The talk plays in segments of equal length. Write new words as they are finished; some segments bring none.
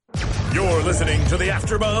You're listening to the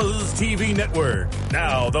AfterBuzz TV Network,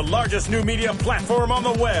 now the largest new media platform on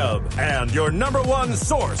the web, and your number one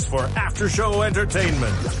source for after-show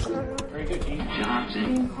entertainment. Very good, Gene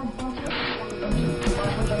Johnson.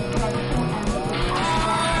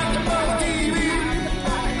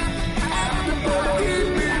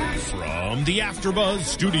 From the AfterBuzz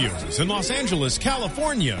Studios in Los Angeles,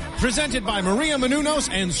 California, presented by Maria Menounos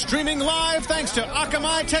and streaming live thanks to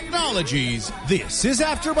Akamai Technologies, this is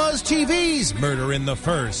AfterBuzz TV's Murder in the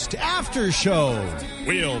First After Show.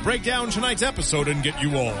 We'll break down tonight's episode and get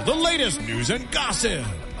you all the latest news and gossip.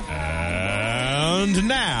 And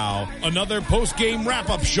now, another post-game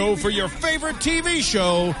wrap-up show for your favorite TV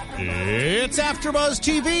show. It's AfterBuzz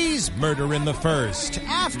TV's Murder in the First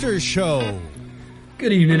After Show.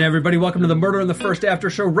 Good evening, everybody. Welcome to the Murder in the First After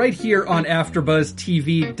Show right here on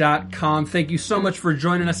AfterBuzzTV.com. Thank you so much for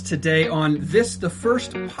joining us today on this, the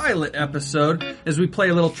first pilot episode, as we play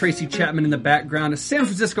a little Tracy Chapman in the background, a San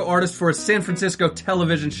Francisco artist for a San Francisco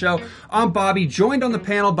television show. I'm Bobby, joined on the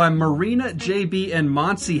panel by Marina, JB, and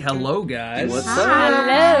Monsi. Hello, guys. What's up?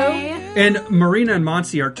 Hello. And Marina and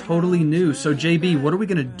Monsi are totally new, so JB, what are we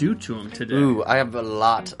going to do to them today? Ooh, I have a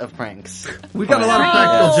lot of pranks. We've got a lot of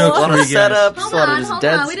practical jokes a lot for of you guys. setups, a lot of just Hold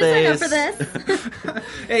dead on, we didn't space. sign up for this.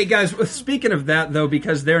 Hey guys, speaking of that though,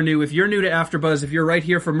 because they're new, if you're new to AfterBuzz, if you're right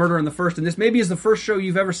here for Murder in the First, and this maybe is the first show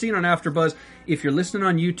you've ever seen on AfterBuzz, if you're listening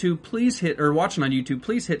on YouTube, please hit, or watching on YouTube,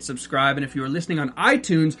 please hit subscribe, and if you're listening on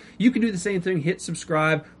iTunes, you can do the same thing, hit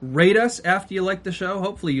subscribe, rate us after you like the show,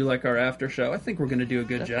 hopefully you like our after show, I think we're going to do a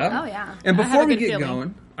good job. Oh, yeah. And I before have a we good get feeling.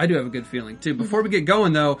 going, I do have a good feeling too. Before we get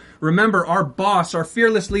going though, remember our boss, our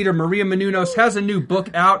fearless leader, Maria Menounos, has a new book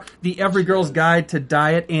out, The Every Girl's Guide to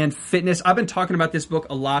Diet and Fitness. I've been talking about this book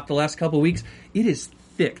a lot the last couple of weeks. It is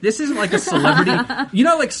thick. This isn't like a celebrity. You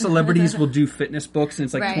know, like celebrities will do fitness books and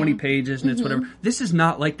it's like Right. 20 pages and it's whatever. This is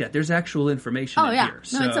not like that. There's actual information Oh, in yeah. here.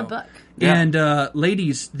 No, it's a book. And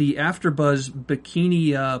ladies, the AfterBuzz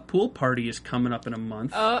bikini pool party is coming up in a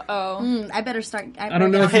month. I better start. I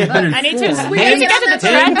don't know if you've been informed. I need to. We gotta need to get get on to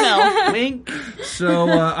the that treadmill. Wink. So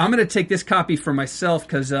I'm going to take this copy for myself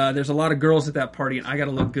because there's a lot of girls at that party and I got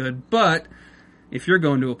to look good. But if you're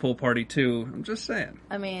going to a pool party too, I'm just saying.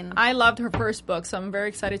 I mean, I loved her first book, so I'm very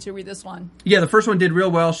excited to read this one. Yeah, the first one did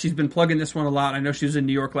real well. She's been plugging this one a lot. I know she was in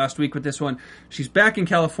New York last week with this one. She's back in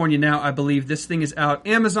California now, I believe. This thing is out.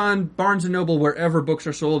 Amazon, Barnes & Noble, wherever books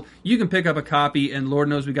are sold. You can pick up a copy, and Lord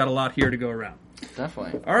knows we got a lot here to go around.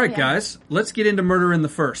 Definitely. All right, guys, let's get into Murder in the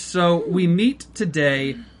First. So we meet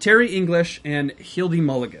today Terry English and Hildy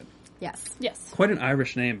Mulligan. yes. Yes. Quite an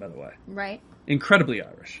Irish name, by the way. Right? Incredibly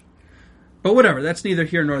Irish. But whatever, that's neither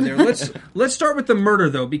here nor there. Let's start with the murder,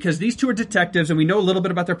 though, because these two are detectives, and we know a little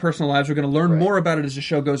bit about their personal lives. We're going to learn more about it as the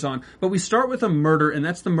show goes on. But we start with a murder, and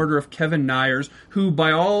that's the murder of Kevin Nyers, who,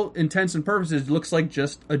 by all intents and purposes, looks like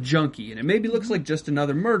just a junkie. And it maybe looks like just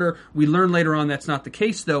another murder. We learn later on that's not the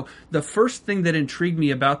case, though. The first thing that intrigued me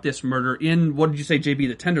about this murder in, what did you say, JB,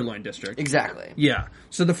 the Tenderloin District? Exactly. Yeah.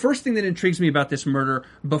 So the first thing that intrigues me about this murder,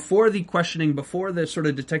 before the questioning, before the sort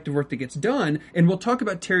of detective work that gets done, and we'll talk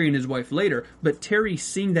about Terry and his wife later, but Terry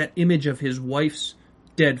seeing that image of his wife's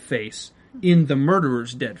dead face in the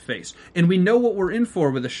murderer's dead face. And we know what we're in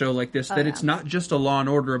for with a show like this, that it's not just a Law and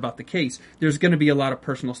Order about the case. There's going to be a lot of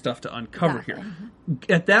personal stuff to uncover here.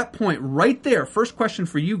 At that point, right there, first question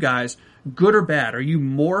for you guys, good or bad? Are you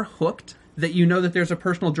more hooked that you know that there's a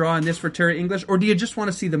personal draw in this for Terry English, or do you just want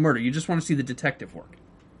to see the murder? You just want to see the detective work?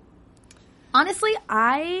 Honestly,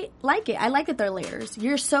 I like it. I like that they're layers.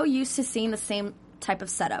 You're so used to seeing the same type of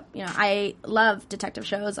setup. You know, I love detective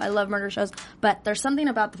shows. I love murder shows. But there's something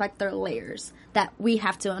about the fact that they're layers that we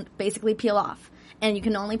have to basically peel off. And you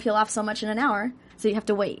can only peel off so much in an hour, so you have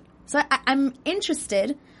to wait. So I'm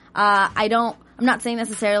interested. I'm not saying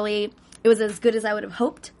necessarily it was as good as I would have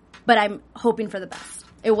hoped, but I'm hoping for the best.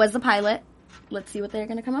 It was the pilot. Let's see what they're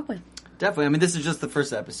going to come up with. Definitely. I mean, this is just the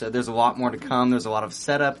first episode. There's a lot more to come. There's a lot of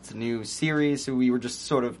setup. It's a new series, so we were just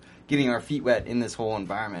sort of getting our feet wet in this whole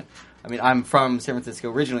environment. I mean, I'm from San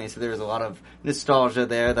Francisco originally, so there was a lot of nostalgia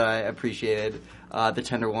there that I appreciated. The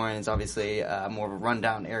Tenderloin is obviously more of a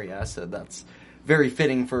rundown area, so that's very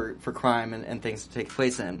fitting for crime and things to take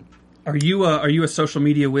place in. Are you a social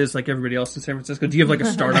media whiz like everybody else in San Francisco? Do you have like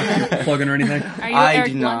a startup you're plugging or anything? Are you I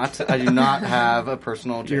Eric do Blunt? not. I do not have a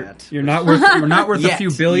personal jet. You're not worth a Yet, few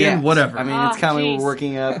billion, yet. whatever. I mean, Oh, it's coming. geez. We're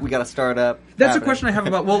working up. We got a startup. That's a happening. question I have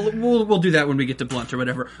about. Well, we'll do that when we get to Blunt or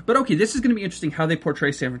whatever. But okay, this is going to be interesting how they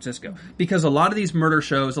portray San Francisco, because a lot of these murder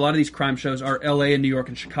shows, a lot of these crime shows are L.A. and New York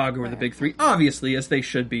and Chicago are the big three, obviously, as they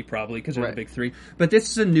should be probably because they're the Right. big three. But this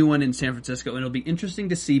is a new one in San Francisco, and it'll be interesting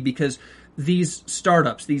to see because these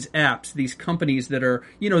startups, these apps, these companies that are,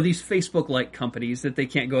 these Facebook-like companies that they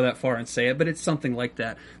can't go that far and say it, but it's something like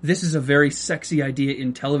that. This is a very sexy idea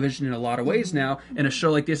in television in a lot of ways now, and a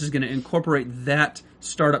show like this is going to incorporate that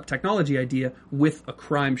startup technology idea with a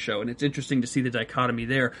crime show, and it's interesting to see the dichotomy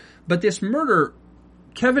there. But this murder,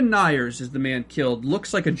 Kevin Nyers is the man killed,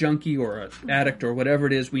 looks like a junkie or an addict or whatever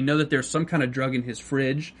it is. We know that there's some kind of drug in his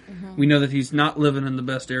fridge. We know that he's not living in the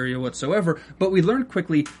best area whatsoever, but we learn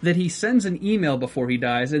quickly that he sends an email before he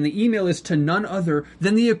dies, and the email is to none other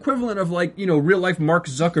than the equivalent of, real-life Mark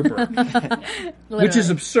Zuckerberg, which is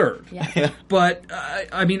absurd. Yeah. But,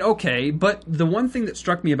 okay, but the one thing that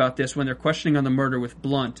struck me about this when they're questioning on the murder with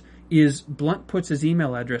Blunt is Blunt puts his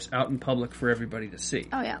email address out in public for everybody to see.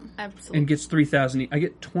 Oh, yeah. Absolutely. And gets 3,000. I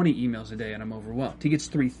get 20 emails a day and I'm overwhelmed. He gets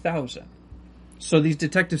 3,000. So these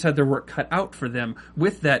detectives had their work cut out for them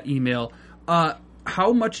with that email.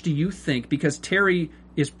 How much do you think, because Terry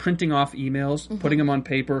is printing off emails, putting them on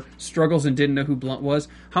paper, struggles and didn't know who Blunt was,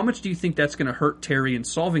 how much do you think that's going to hurt Terry in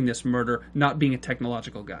solving this murder, not being a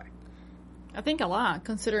technological guy? I think a lot,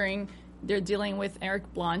 considering they're dealing with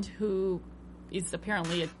Eric Blunt, who is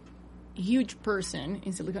apparently a huge person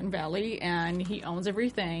in Silicon Valley, and he owns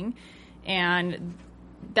everything, and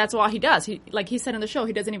that's what he does. Like he said in the show,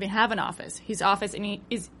 he doesn't even have an office. His office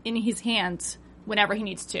is in his hands whenever he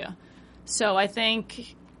needs to. So I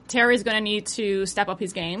think Terry's going to need to step up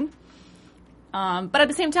his game. But at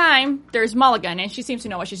the same time, there's Mulligan, and she seems to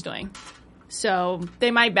know what she's doing. So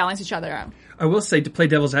they might balance each other out. I will say, to play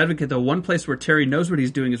devil's advocate, though, one place where Terry knows what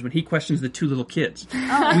he's doing is when he questions the two little kids.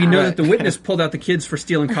 We know that the witness pulled out the kids for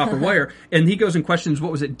stealing copper wire, and he goes and questions,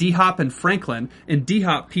 D-Hop and Franklin, and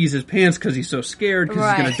D-Hop pees his pants because he's so scared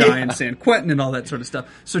because he's going to die in San Quentin and all that sort of stuff.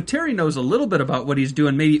 So Terry knows a little bit about what he's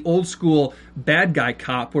doing, maybe old school bad guy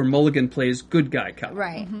cop where Mulligan plays good guy cop.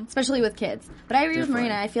 Right, especially with kids. But I agree with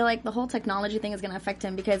Marina. I feel like the whole technology thing is going to affect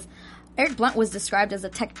him because Eric Blunt was described as a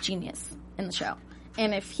tech genius in the show.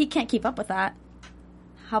 And if he can't keep up with that,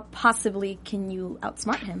 how possibly can you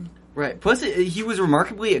outsmart him? Right. Plus, he was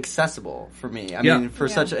remarkably accessible for me. I mean, for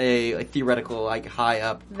such a theoretical, high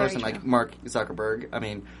up person like Mark Zuckerberg. I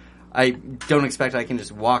mean, I don't expect I can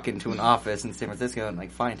just walk into an office in San Francisco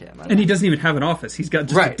and find him. And he doesn't even have an office. He's got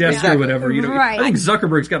just a desk or whatever. I think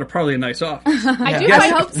Zuckerberg's got probably a nice office. I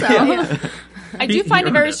hope so. I do find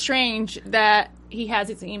it very strange that he has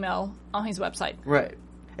his email on his website. Right.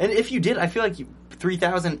 And if you did, I feel like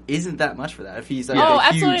 3,000 isn't that much for that. If he's a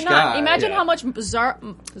absolutely huge not. guy. Imagine how much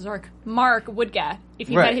Mark would get if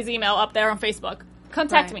he had his email up there on Facebook.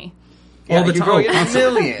 Contact me. All the time.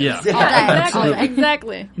 Millions.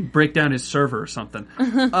 Exactly. Break down his server or something.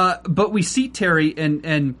 But we see Terry,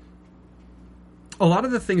 and a lot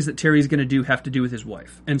of the things that Terry's going to do have to do with his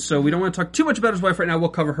wife. And so we don't want to talk too much about his wife right now. We'll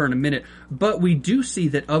cover her in a minute. But we do see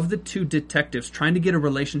that of the two detectives trying to get a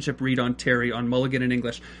relationship read on Terry, on Mulligan in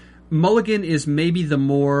English, Mulligan is maybe the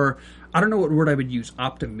more, I don't know what word I would use,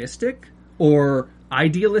 optimistic or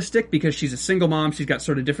idealistic, because she's a single mom. She's got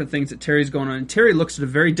sort of different things that Terry's going on. And Terry looks at a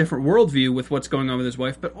very different worldview with what's going on with his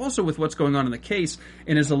wife, but also with what's going on in the case,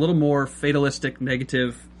 and is a little more fatalistic,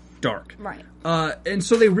 negative, dark. Right. And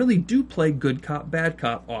so they really do play good cop, bad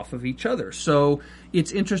cop off of each other. So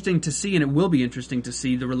it's interesting to see, and it will be interesting to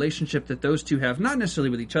see, the relationship that those two have, not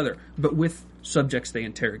necessarily with each other, but with subjects they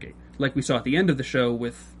interrogate. Like we saw at the end of the show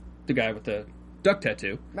with the guy with the duck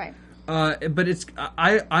tattoo. Right. But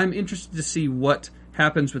I'm interested to see what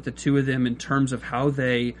happens with the two of them in terms of how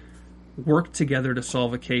they work together to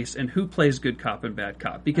solve a case and who plays good cop and bad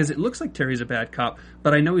cop. Because it looks like Terry's a bad cop,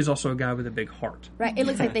 but I know he's also a guy with a big heart. Right. It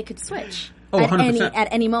looks like they could switch. Oh, 100%. At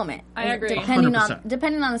any moment. I agree. Depending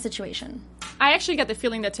 100%. on the situation. I actually get the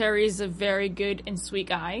feeling that Terry is a very good and sweet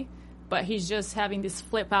guy, but he's just having this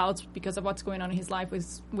flip out because of what's going on in his life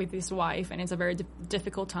with his wife, and it's a very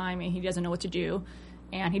difficult time, and he doesn't know what to do,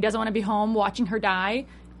 and he doesn't want to be home watching her die,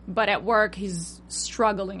 but at work he's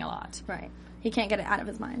struggling a lot. Right. He can't get it out of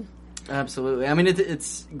his mind. Absolutely. I mean,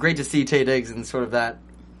 it's great to see Taye Diggs in sort of that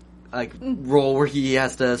role where he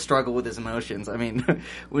has to struggle with his emotions. I mean,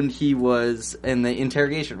 when he was in the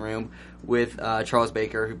interrogation room with Charles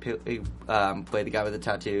Baker, who played the guy with the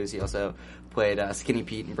tattoos, he also played Skinny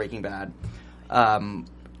Pete in Breaking Bad.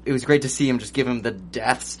 It was great to see him just give him the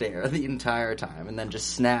death stare the entire time and then just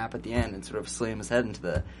snap at the end and sort of slam his head into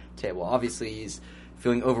the table. Obviously, he's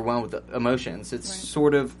feeling overwhelmed with the emotions. It's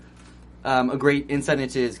sort of a great insight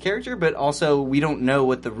into his character, but also we don't know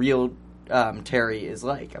what the real Terry is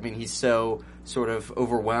like. I mean, he's so sort of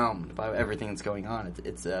overwhelmed by everything that's going on.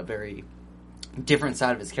 It's a very different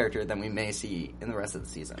side of his character than we may see in the rest of the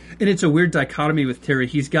season. And it's a weird dichotomy with Terry.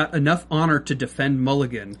 He's got enough honor to defend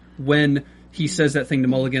Mulligan when he says that thing to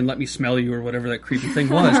Mulligan, let me smell you, or whatever that creepy thing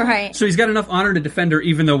was. Right. So he's got enough honor to defend her,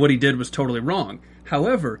 even though what he did was totally wrong.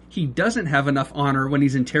 However, he doesn't have enough honor when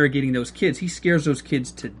he's interrogating those kids. He scares those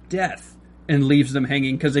kids to death and leaves them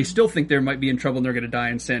hanging because they still think they might be in trouble and they're going to die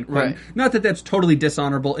in San Quentin. Right. Not that that's totally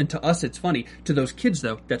dishonorable, and to us it's funny. To those kids,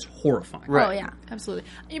 though, that's horrifying. Right. Oh, yeah. Absolutely.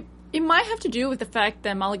 It might have to do with the fact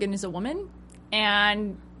that Mulligan is a woman,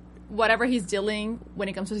 and whatever he's dealing when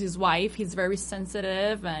it comes to his wife, he's very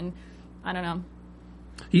sensitive, and I don't know.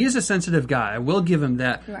 He is a sensitive guy. I will give him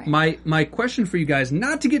that. Right. My question for you guys,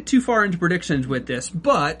 not to get too far into predictions with this,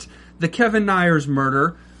 but the Kevin Nyers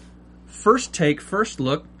murder, first take, first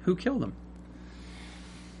look, who killed him?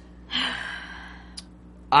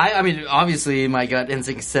 I mean, obviously, my gut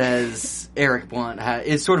instinct says Eric Blunt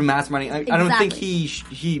is sort of masterminding. I don't think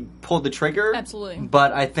he pulled the trigger. Absolutely.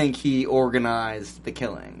 But I think he organized the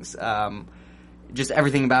killings. Just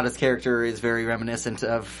everything about his character is very reminiscent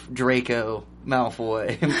of Draco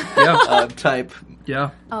Malfoy type.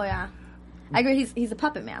 Yeah. Oh, yeah. I agree. He's a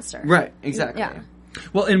puppet master. Right, exactly. Yeah.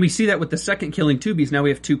 Well, and we see that with the second killing, too, because now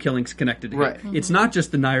we have two killings connected to him. Right. Mm-hmm. It's not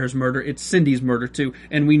just the Nyers murder, it's Cindy's murder, too.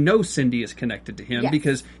 And we know Cindy is connected to him Yes.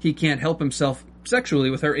 because he can't help himself sexually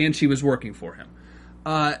with her, and she was working for him.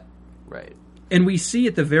 Right. And we see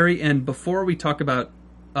at the very end, before we talk about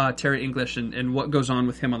Terry English and what goes on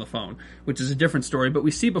with him on the phone, which is a different story, but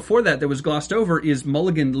we see before that was glossed over, is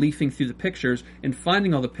Mulligan leafing through the pictures and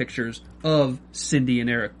finding all the pictures of Cindy and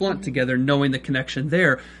Eric Blunt together, knowing the connection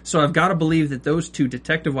there. So I've got to believe that those two,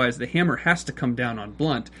 detective-wise, the hammer has to come down on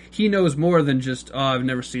Blunt. He knows more than just, I've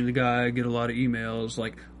never seen the guy, I get a lot of emails.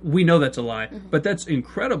 Like, we know that's a lie, but that's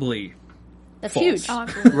incredibly... That's false.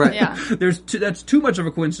 huge. Right. Yeah. That's too much of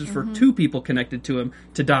a coincidence for two people connected to him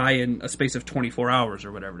to die in a space of 24 hours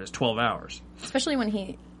or whatever it is, 12 hours. Especially when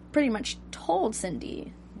he pretty much told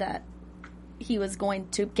Cindy that he was going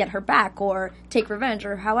to get her back or take revenge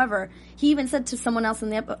or however. He even said to someone else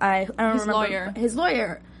in the episode, I don't remember. His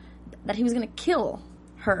lawyer, that he was going to kill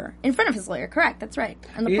her in front of his lawyer. Correct. That's right.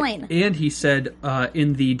 On the plane. And he said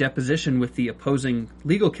in the deposition with the opposing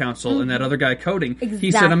legal counsel and that other guy coding,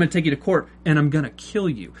 he said, I'm going to take you to court and I'm going to kill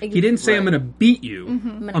you. He didn't say I'm going to beat you.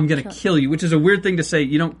 I'm going to kill you, which is a weird thing to say.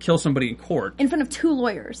 You don't kill somebody in court. In front of two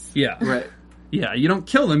lawyers. Yeah. Right. Yeah, you don't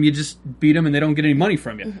kill them, you just beat them and they don't get any money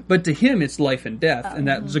from you. But to him, it's life and death, and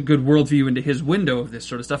that's a good worldview into his window of this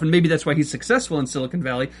sort of stuff. And maybe that's why he's successful in Silicon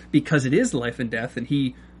Valley, because it is life and death, and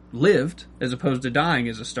he lived as opposed to dying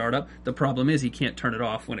as a startup. The problem is he can't turn it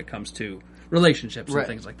off when it comes to relationships and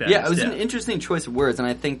things like that. Yeah, it was an interesting choice of words, and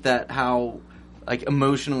I think that how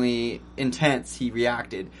emotionally intense he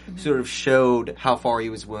reacted sort of showed how far he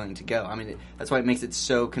was willing to go. I mean, that's why it makes it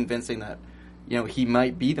so convincing that he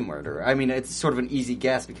might be the murderer. I mean, it's sort of an easy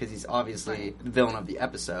guess because he's obviously the villain of the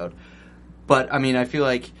episode. But I mean, I feel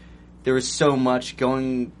like there was so much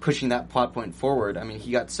pushing that plot point forward. I mean,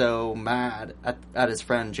 he got so mad at his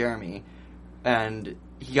friend Jeremy, and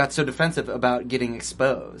he got so defensive about getting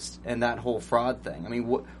exposed and that whole fraud thing. I mean,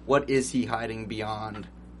 what is he hiding beyond,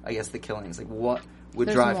 I guess, the killings? Like, what would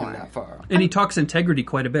drive him that far? And he talks integrity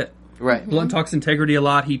quite a bit. Right. Blunt talks integrity a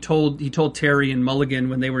lot. He told Terry and Mulligan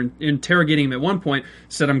when they were interrogating him at one point,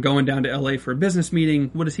 said, I'm going down to L.A. for a business meeting.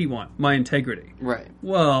 What does he want? My integrity. Right.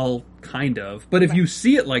 Well, kind of. But if you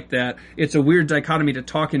see it like that, it's a weird dichotomy to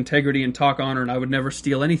talk integrity and talk honor, and I would never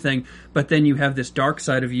steal anything. But then you have this dark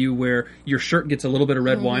side of you where your shirt gets a little bit of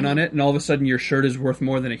red wine on it, and all of a sudden your shirt is worth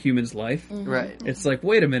more than a human's life. Right. It's like,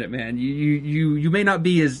 wait a minute, man. You may not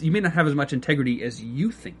have as much integrity as you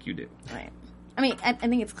think you do. Right. I mean, I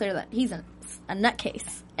think it's clear that he's a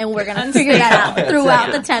nutcase, and we're going to figure that out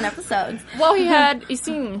throughout the 10 episodes. Well, it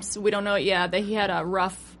seems, we don't know it yet, that he had a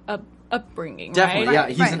rough upbringing, Definitely,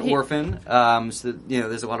 right? yeah. He's an orphan, so,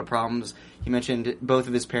 there's a lot of problems. He mentioned both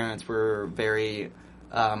of his parents were very...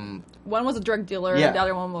 one was a drug dealer, Yeah. and the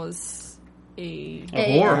other one was a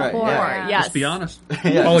whore. Right, whore, yeah. Yes. Just be honest.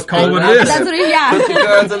 Yeah, Call just it what put it is. That's what Put the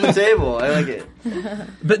cards on the table. I like it.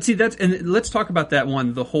 But see, and let's talk about that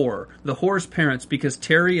one, the whore. The whore's parents, because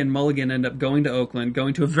Terry and Mulligan end up going to Oakland,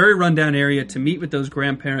 going to a very rundown area to meet with those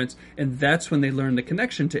grandparents, and that's when they learn the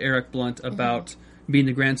connection to Eric Blunt about being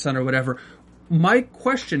the grandson or whatever. My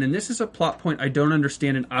question, and this is a plot point I don't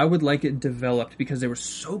understand, and I would like it developed because they were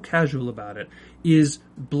so casual about it, is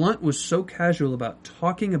Blunt was so casual about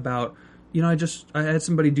talking about, I had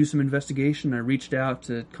somebody do some investigation. I reached out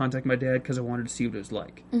to contact my dad because I wanted to see what it was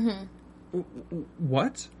like.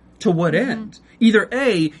 What? To what end? Either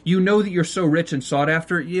A, you know that you're so rich and sought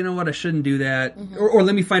after, you know what, I shouldn't do that. Or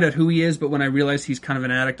let me find out who he is, but when I realize he's kind of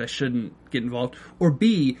an addict, I shouldn't get involved. Or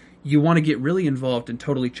B, you want to get really involved and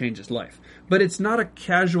totally change his life. But it's not a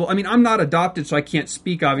casual... I mean, I'm not adopted, so I can't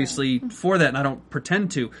speak, obviously, for that, and I don't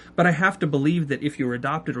pretend to. But I have to believe that if you're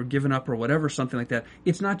adopted or given up or whatever, something like that,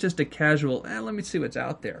 it's not just a casual, let me see what's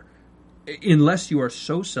out there. Unless you are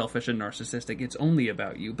so selfish and narcissistic, it's only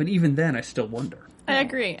about you. But even then, I still wonder. I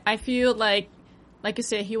agree. I feel like you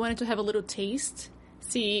said, he wanted to have a little taste,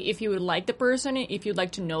 see if you would like the person, if you'd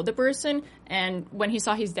like to know the person. And when he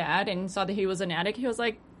saw his dad and saw that he was an addict, he was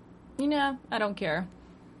like, I don't care.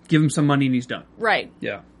 Give him some money and he's done. Right.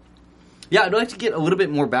 Yeah. Yeah, I'd like to get a little bit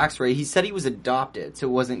more backstory. He said he was adopted, so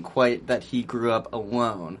it wasn't quite that he grew up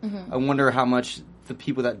alone. I wonder how much the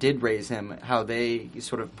people that did raise him, how they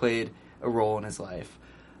sort of played a role in his life.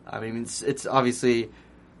 I mean, it's obviously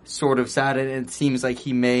sort of sad, and it seems like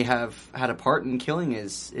he may have had a part in killing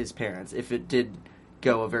his parents if it did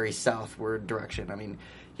go a very southward direction. I mean,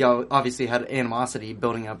 he obviously had animosity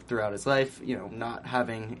building up throughout his life, not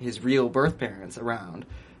having his real birth parents around.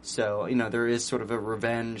 So, there is sort of a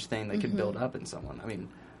revenge thing that could build up in someone. I mean,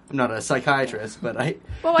 I'm not a psychiatrist, but You're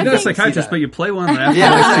not a psychiatrist, but you play one.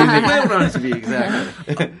 Yeah, you play one on TV,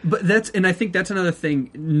 exactly. But I think that's another thing,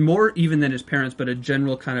 more even than his parents, but a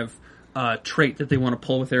general kind of trait that they want to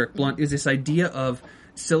pull with Eric Blunt is this idea of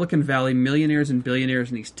Silicon Valley millionaires and billionaires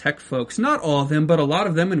and these tech folks, not all of them, but a lot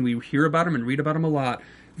of them, and we hear about them and read about them a lot,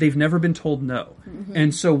 they've never been told no.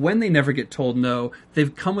 And so when they never get told no,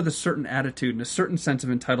 they've come with a certain attitude and a certain sense of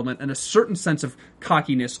entitlement and a certain sense of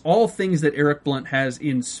cockiness, all things that Eric Blunt has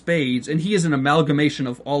in spades, and he is an amalgamation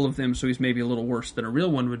of all of them, so he's maybe a little worse than a real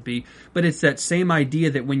one would be, but it's that same idea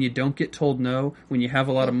that when you don't get told no, when you have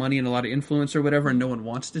a lot of money and a lot of influence or whatever, and no one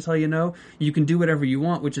wants to tell you no, you can do whatever you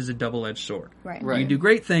want, which is a double-edged sword. Right. You do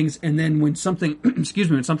great things, and then when something,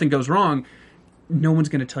 when something goes wrong, no one's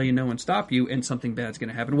going to tell you no and stop you, and something bad's going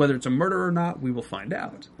to happen. Whether it's a murder or not, we will find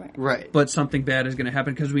out. Right. But something bad is going to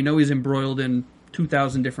happen because we know he's embroiled in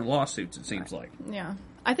 2,000 different lawsuits, it seems like. Yeah.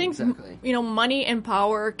 I think, Exactly. Money and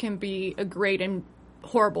power can be a great and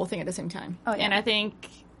horrible thing at the same time. Oh, yeah. And I think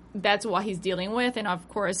that's what he's dealing with. And, of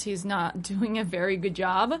course, he's not doing a very good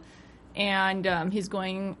job. And he's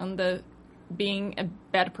going on the being a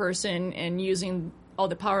bad person and using all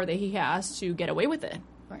the power that he has to get away with it.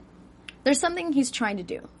 There's something he's trying to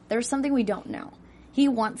do. There's something we don't know. He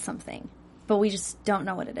wants something, but we just don't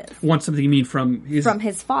know what it is. Want something you mean from his... From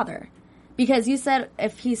his father. Because you said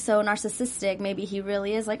if he's so narcissistic, maybe he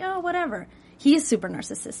really is like, oh, whatever. He is super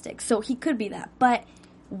narcissistic, so he could be that. But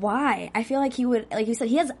why? I feel like he would, like you said,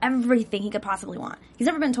 he has everything he could possibly want. He's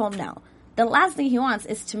never been told no. The last thing he wants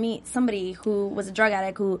is to meet somebody who was a drug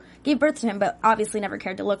addict who gave birth to him, but obviously never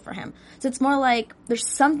cared to look for him. So it's more like there's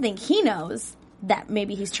something he knows that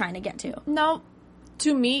maybe he's trying to get to. No,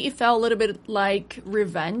 to me, it felt a little bit like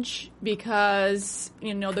revenge because,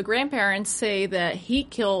 the grandparents say that he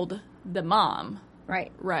killed the mom.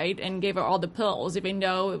 Right, and gave her all the pills, even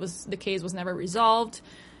though the case was never resolved.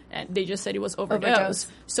 And they just said it was overdose.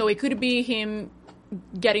 So it could be him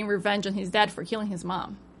getting revenge on his dad for killing his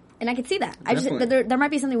mom. And I could see that. Definitely. There might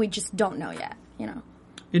be something we just don't know yet,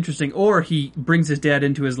 Interesting. Or he brings his dad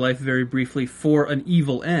into his life very briefly for an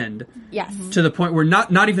evil end. Yes. To the point where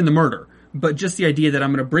not even the murder, but just the idea that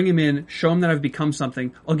I'm going to bring him in, show him that I've become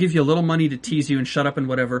something, I'll give you a little money to tease you and shut up and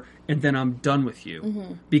whatever, and then I'm done with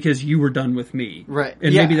you. Because you were done with me. Right.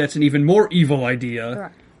 And maybe that's an even more evil idea.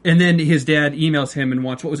 Right. And then his dad emails him and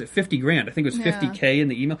wants, what was it, $50,000? I think it was $50K in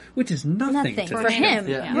the email, which is nothing to for him.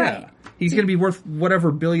 Yeah. Right. He's going to be worth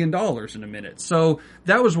whatever $1 billion in a minute. So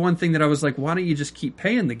that was one thing that I was like, why don't you just keep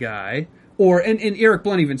paying the guy? And Eric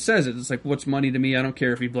Blunt even says it. It's like, what's money to me? I don't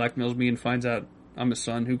care if he blackmails me and finds out I'm his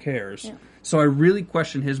son. Who cares? Yeah. So I really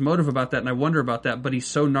question his motive about that, and I wonder about that. But he's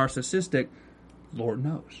so narcissistic, Lord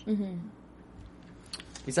knows.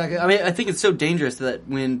 Exactly. I mean, I think it's so dangerous that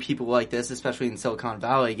when people like this, especially in Silicon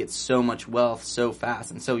Valley, get so much wealth so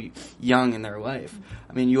fast and so young in their life.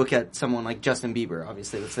 I mean, you look at someone like Justin Bieber,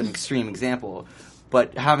 obviously, that's an extreme example.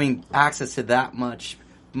 But having access to that much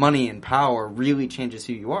money and power really changes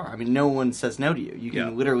who you are. I mean, no one says no to you. You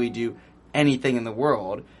can literally do anything in the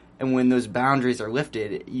world. And when those boundaries are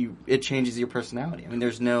lifted, it changes your personality. I mean,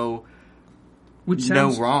 there's no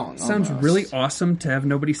wrong. Sounds almost. really awesome to have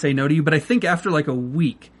nobody say no to you, but I think after like a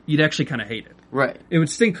week, you'd actually kind of hate it. Right. It would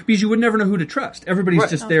stink because you would never know who to trust. Everybody's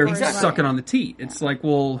just there Exactly. sucking on the teat. It's like,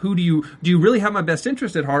 well, who do you really have my best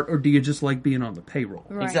interest at heart, or do you just like being on the payroll?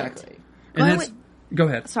 Right. Exactly. And go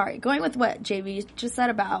ahead. Sorry, going with what JV just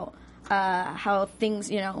said about how things,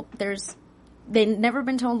 they've never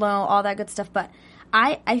been told no, all that good stuff, but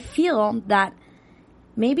I feel that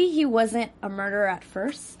maybe he wasn't a murderer at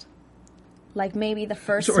first. like maybe the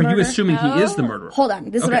first So are murder. you assuming he is the murderer? Hold on.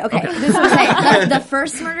 This is Okay, what, okay. okay. This is what I'm saying. The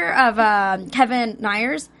first murder of Kevin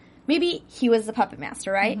Nyers, maybe he was the puppet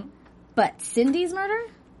master, right? But Cindy's murder,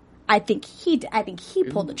 I think he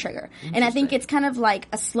pulled the trigger, and I think it's kind of like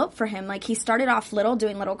a slope for him. Like he started off little,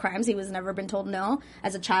 doing little crimes. He was never been told no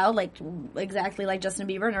as a child, like exactly like Justin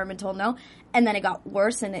Bieber, never been told no, and then it got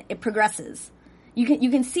worse and it progresses. You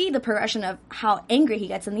can see the progression of how angry he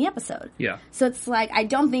gets in the episode. Yeah. So it's like, I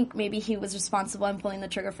don't think maybe he was responsible in pulling the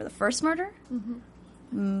trigger for the first murder,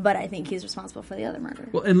 but I think he's responsible for the other murder.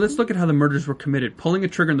 Well, and let's look at how the murders were committed. Pulling a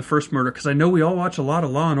trigger in the first murder, because I know we all watch a lot of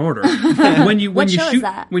Law and Order. When you What show shoot is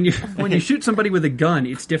that? when you shoot somebody with a gun,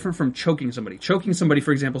 it's different from choking somebody. Choking somebody,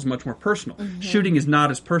 for example, is much more personal. Shooting is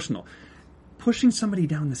not as personal. Pushing somebody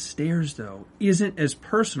down the stairs, though, isn't as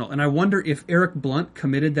personal. And I wonder if Eric Blunt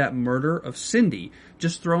committed that murder of Cindy.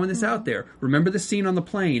 Just throwing this out there. Remember the scene on the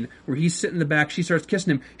plane where he's sitting in the back, she starts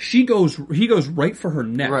kissing him. He goes right for her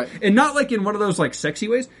neck. Right. And not like in one of those like sexy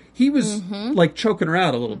ways. He was like choking her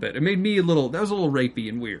out a little bit. It made me that was a little rapey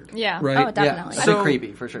and weird. Yeah. Right? Oh, definitely. Yeah, so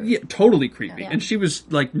creepy for sure. Yeah, totally creepy. Yeah. And she was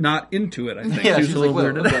like not into it, I think. Yeah, she was she's a little like,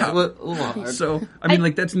 weirded okay, out. a little hard. So, I mean,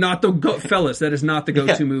 like, that's not fellas, that is not the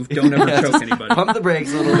go-to move. Don't ever choke anybody. Pump the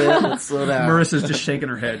brakes a little bit. Let's slow down. Marissa's just shaking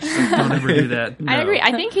her head. She's like, don't ever do that. I No. agree.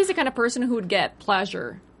 I think he's the kind of person who would get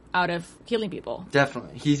pleasure out of killing people.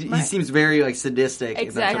 Definitely, he seems very like sadistic. in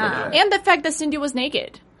that sort of Exactly. way. And the fact that Cindy was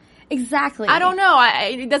naked. Exactly. I don't know.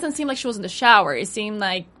 It doesn't seem like she was in the shower. It seemed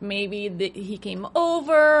like maybe he came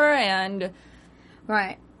over and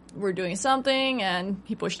Right. we're doing something and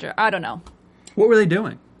he pushed her. I don't know. What were they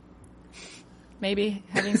doing? Maybe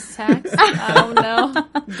having sex. I don't know.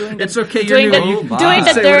 Doing the, It's okay. Doing You're the, new. Oh, my. doing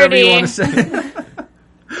the Say whatever you dirty. want to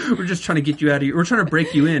say. We're just trying to get you out of here. We're trying to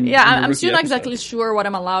break you in. Yeah, in the I'm rookie still not episode. exactly sure what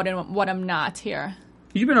I'm allowed and what I'm not here.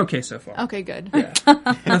 You've been okay so far. Okay, good.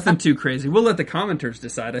 Nothing too crazy. We'll let the commenters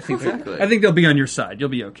decide. I think Exactly. they'll be on your side. You'll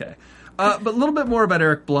be okay. But a little bit more about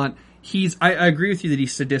Eric Blunt. I agree with you that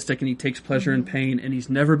he's sadistic and he takes pleasure in pain and he's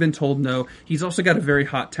never been told no. He's also got a very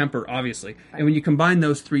hot temper, obviously. And when you combine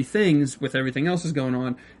those three things with everything else that's going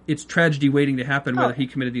on, it's tragedy waiting to happen whether he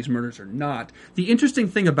committed these murders or not. The interesting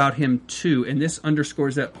thing about him, too, and this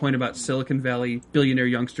underscores that point about Silicon Valley billionaire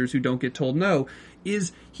youngsters who don't get told no,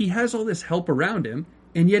 is he has all this help around him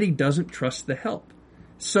and yet he doesn't trust the help.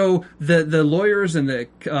 So the lawyers and the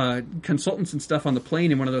consultants and stuff on the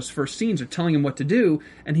plane in one of those first scenes are telling him what to do,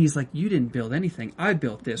 and he's like, you didn't build anything. I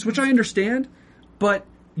built this, which I understand, but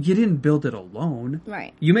you didn't build it alone.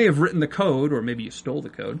 Right. You may have written the code, or maybe you stole the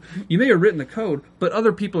code. You may have written the code, but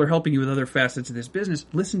other people are helping you with other facets of this business.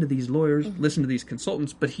 Listen to these lawyers, listen to these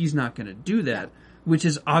consultants, but he's not going to do that. Which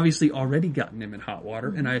has obviously already gotten him in hot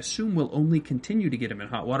water, and I assume will only continue to get him in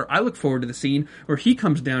hot water. I look forward to the scene where he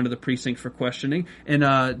comes down to the precinct for questioning,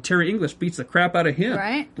 and Terry English beats the crap out of him.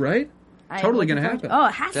 Right. Right? Totally going to happen. Oh,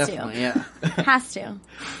 it has Definitely, to. yeah. Has to.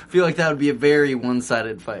 I feel like that would be a very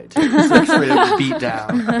one-sided fight. Just like straight up beat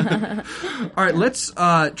down. All right, let's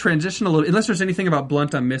transition a little. Unless there's anything about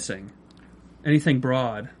Blunt I'm missing. Anything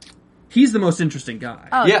broad. He's the most interesting guy.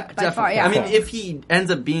 Oh, Yeah, by definitely. far, yeah. I mean, if he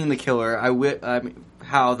ends up being the killer,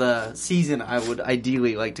 how the season I would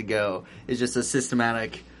ideally like to go is just a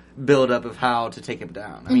systematic build-up of how to take him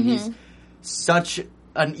down. I mean, he's such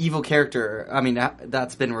an evil character. I mean,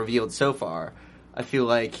 that's been revealed so far. I feel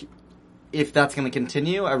like if that's going to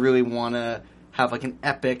continue, I really want to have like an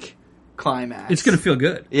epic climax. It's going to feel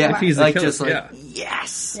good. Yeah, If he's the like killer. just like yeah.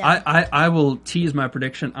 yes. Yeah. I will tease my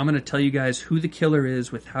prediction. I'm going to tell you guys who the killer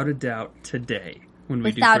is without a doubt today. When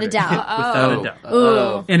we Without do a predictions. doubt. Without a doubt.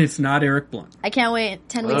 Ooh. And it's not Eric Blunt. I can't wait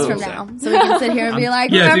 10 weeks Oh. from now. So we can sit here and be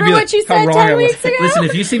like, Yeah, so you'd remember be what like, you how said wrong I 10 was. weeks ago? Listen,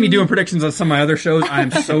 if you see me doing predictions on some of my other shows, I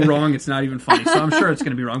am so wrong, it's not even funny. So I'm sure it's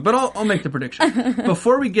going to be wrong. But I'll make the prediction.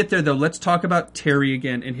 Before we get there, though, let's talk about Terry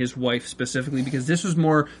again and his wife specifically, because this was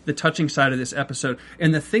more the touching side of this episode.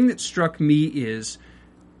 And the thing that struck me is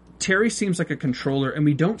Terry seems like a controller, and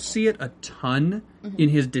we don't see it a ton in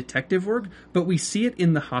his detective work, but we see it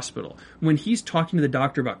in the hospital. When he's talking to the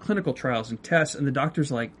doctor about clinical trials and tests, and the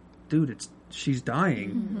doctor's like, dude, she's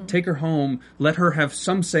dying. Take her home. Let her have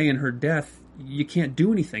some say in her death. You can't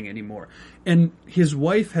do anything anymore. And his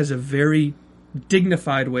wife has a very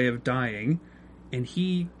dignified way of dying, and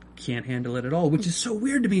he can't handle it at all, which is so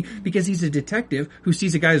weird to me because he's a detective who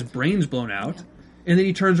sees a guy's brains blown out. And then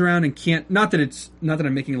he turns around and can't. Not that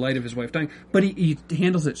I'm making light of his wife dying, but he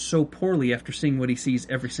handles it so poorly after seeing what he sees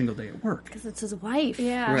every single day at work. Because it's his wife.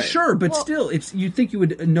 Yeah. Right. Sure, but still, you'd think you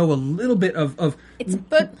would know a little bit of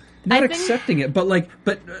But not I think- accepting it,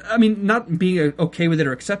 but I mean, not being okay with it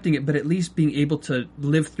or accepting it, but at least being able to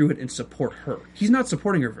live through it and support her. He's not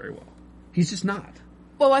supporting her very well. He's just not.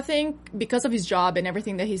 Well, I think because of his job and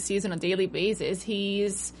everything that he sees on a daily basis,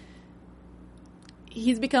 he's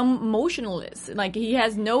become emotionless. Like, he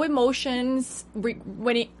has no emotions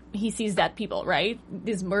when he sees dead people, right?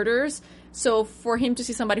 These murders. So for him to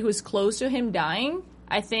see somebody who's close to him dying,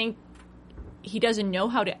 I think he doesn't know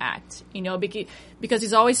how to act, you know, because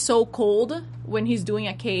he's always so cold when he's doing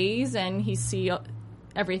a case and he see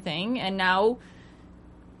everything, and now...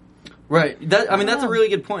 Right. That's a really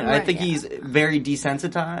good point. Right, I think he's very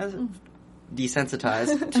desensitized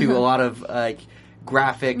to a lot of like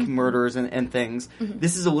graphic murders and things.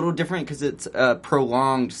 This is a little different because it's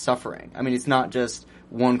prolonged suffering. I mean, it's not just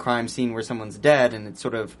one crime scene where someone's dead and it's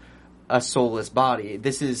sort of a soulless body.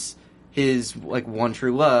 This is his like one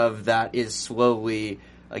true love that is slowly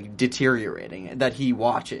like deteriorating, that he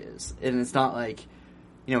watches, and it's not like,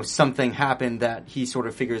 you know, something happened that he sort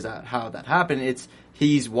of figures out how that happened. It's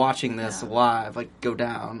he's watching this live, like, go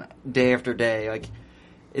down day after day. Like,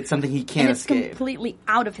 it's something he can't and it's escape. Completely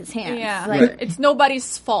out of his hands. Yeah, Like, it's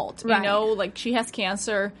nobody's fault, Right. you know? Like, she has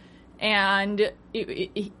cancer, and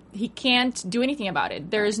he can't do anything about it.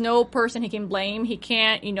 There is no person he can blame. He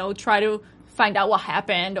can't, you know, try to find out what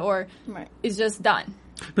happened, or Right. it's just done.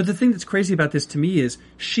 But the thing that's crazy about this to me is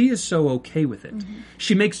she is so okay with it.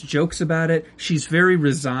 She makes jokes about it. She's very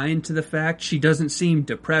resigned to the fact. She doesn't seem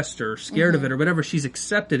depressed or scared of it or whatever. She's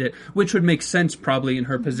accepted it, which would make sense probably in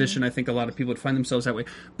her position. I think a lot of people would find themselves that way.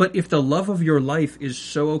 But if the love of your life is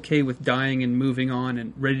so okay with dying and moving on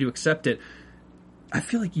and ready to accept it, I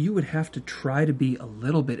feel like you would have to try to be a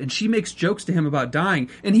little bit. And she makes jokes to him about dying.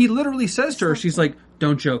 And he literally says to her, she's like,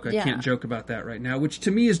 don't joke. I can't joke about that right now. Which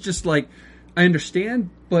to me is just like, I understand,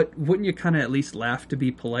 but wouldn't you kind of at least laugh to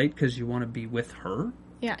be polite because you want to be with her?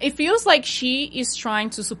 Yeah, it feels like she is trying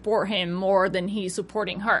to support him more than he's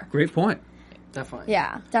supporting her. Great point. Definitely.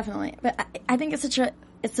 Yeah, definitely. But I think it's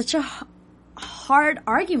such a hard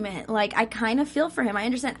argument. Like, I kind of feel for him. I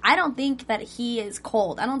understand. I don't think that he is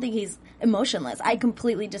cold. I don't think he's emotionless. I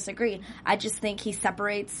completely disagree. I just think he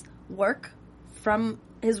separates work from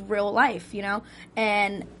his real life, you know?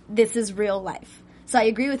 And this is real life. So I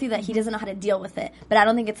agree with you that he doesn't know how to deal with it. But I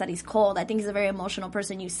don't think it's that he's cold. I think he's a very emotional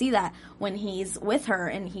person. You see that when he's with her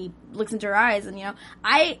and he looks into her eyes. And, you know,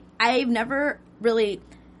 I've never really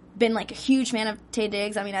been, like, a huge fan of Taye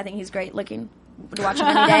Diggs. I mean, I think he's great looking. Would watch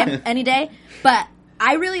him any day. But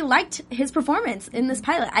I really liked his performance in this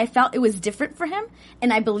pilot. I felt it was different for him,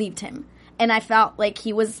 and I believed him. And I felt like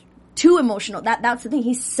he was too emotional. That's the thing.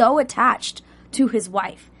 He's so attached to his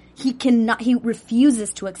wife. He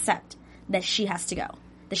refuses to accept that she has to go,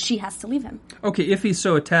 that she has to leave him. Okay, if he's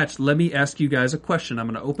so attached, let me ask you guys a question. I'm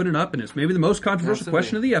going to open it up, and it's maybe the most controversial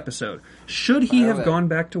question of the episode. Should he have gone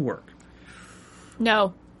back to work?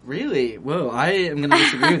 No. Really? Whoa, I am going to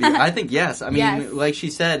disagree with you. I think yes. I mean, like she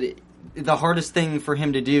said, the hardest thing for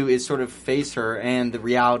him to do is sort of face her and the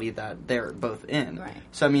reality that they're both in. Right.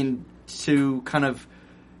 So, I mean, to kind of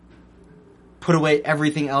put away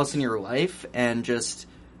everything else in your life and just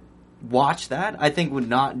watch that, I think would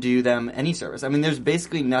not do them any service. I mean, there's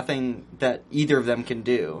basically nothing that either of them can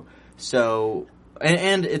do. So,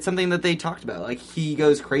 and it's something that they talked about. Like, he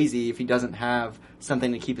goes crazy if he doesn't have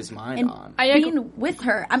something to keep his mind on. Being with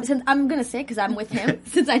her, I'm going to say because I'm with him,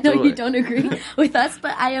 since I know you don't agree with us,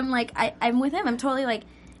 but I am like, I'm with him. I'm totally like,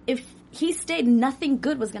 if he stayed, nothing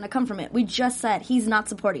good was going to come from it. We just said he's not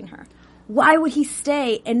supporting her. Why would he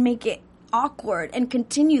stay and make it awkward and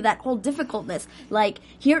continue that whole difficultness? Like,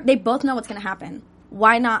 here they both know what's going to happen.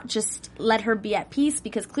 Why not just let her be at peace?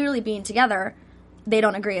 Because clearly being together, they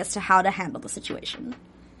don't agree as to how to handle the situation.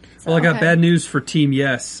 So, well, I got bad news for Team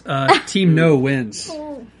Yes. Team No wins.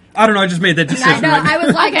 I don't know. I just made that decision. I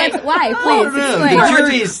was like, why? Please explain. The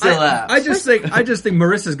jury's still out. I just think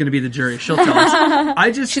Marissa's going to be the jury. She'll tell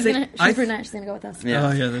us. She's brunette. She's going to go with us. Yeah.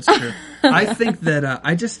 Oh yeah, that's true.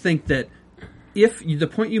 I just think that if the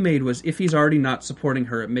point you made was if he's already not supporting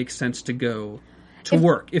her, it makes sense to go to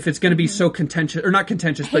work. If it's going to be so contentious, or not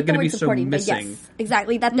contentious, but going to be so missing. Yes,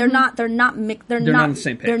 exactly. That they're not on the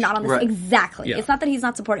same page. They're not on the Right. exactly. Yeah. It's not that he's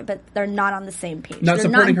not supporting, but they're not on the same page. Not they're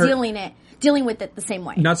supporting not her- dealing with it the same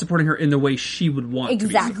way. Not supporting her in the way she would want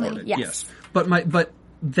Exactly, to be supported. yes. But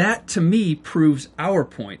that to me proves our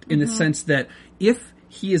point in the sense that if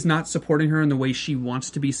he is not supporting her in the way she wants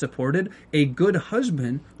to be supported, a good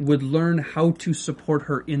husband would learn how to support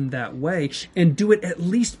her in that way and do it at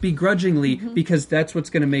least begrudgingly because that's what's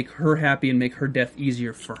going to make her happy and make her death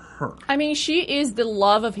easier for her. I mean, she is the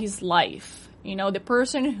love of his life. You know, the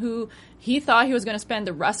person who he thought he was going to spend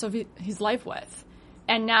the rest of his life with.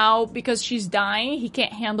 And now, because she's dying, he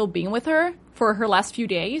can't handle being with her for her last few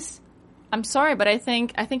days. I'm sorry, but I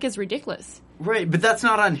think it's ridiculous. Right, but that's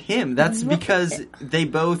not on him. That's because they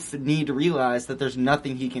both need to realize that there's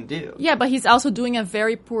nothing he can do. Yeah, but he's also doing a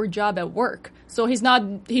very poor job at work. So he's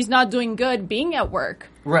not doing good being at work.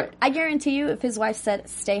 Right. I guarantee you, if his wife said,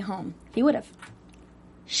 stay home, he would have.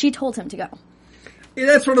 She told him to go. Yeah,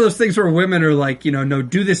 that's one of those things where women are like, no,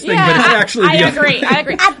 do this thing, Yeah, but it's actually I the agree. I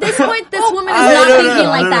agree. At this point, this woman is I not don't thinking know, I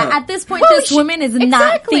like don't that. know. At this point, this woman is not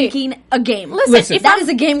exactly. thinking a game. Listen, if that I'm- is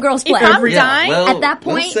a game girls play. if I'm Every- dying, well, At that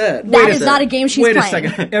well point, said. that Wait a is not a second. game she's Wait a playing.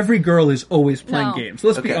 second. Every girl is always playing No. games.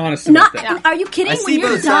 Let's be Okay. honest about Not, that. are you kidding? I When see you're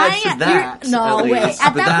both dying, sides to at, that, no at way. least,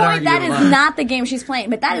 At but that that point, that argument is alone. not the game she's playing.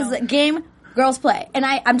 But that is the game girls play, and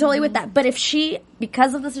I'm totally with that. But if she,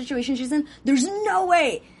 because of the situation she's in, there's no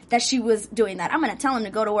way that she was doing that. I'm going to tell him to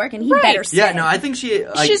go to work, and he Right. better stay. Yeah, no, I think she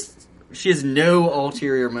She's- has no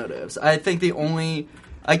ulterior motives. I think the only,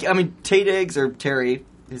 Tay Diggs, or Terry,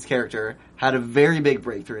 his character, had a very big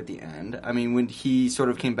breakthrough at the end. I mean, when he sort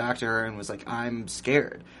of came back to her and was like, I'm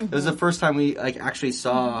scared. It was the first time we actually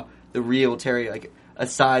saw the real Terry,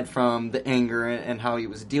 aside from the anger and how he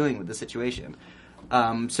was dealing with the situation.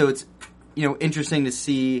 So it's, interesting to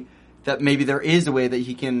see that maybe there is a way that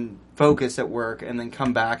he can focus at work and then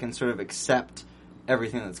come back and sort of accept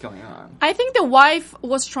everything that's going on. I think the wife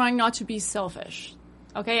was trying not to be selfish.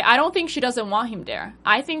 Okay? I don't think she doesn't want him there.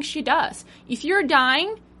 I think she does. If you're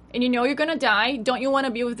dying and you know you're going to die, don't you want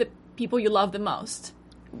to be with the people you love the most?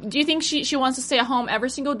 Do you think she wants to stay at home every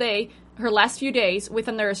single day, her last few days, with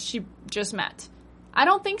a nurse she just met? I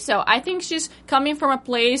don't think so. I think she's coming from a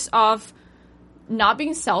place of not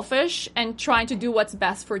being selfish and trying to do what's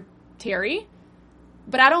best for Terry.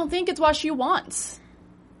 But I don't think it's what she wants.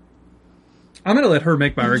 I'm going to let her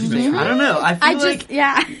make my argument. I don't know. I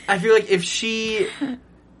feel like if she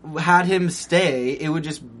had him stay, it would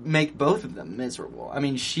just make both of them miserable. I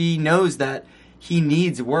mean, she knows that he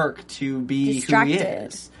needs work to be Distracted. who he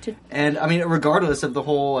is. And, regardless of the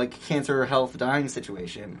whole, cancer, health, dying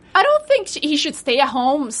situation. I don't think he should stay at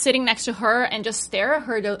home sitting next to her and just stare at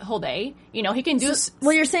her the whole day. He can do...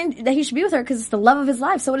 Well, you're saying that he should be with her because it's the love of his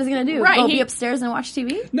life. So what is he going to do? Right, Go be upstairs and watch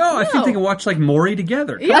TV? No, I think they can watch, Maury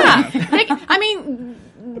together. Yeah.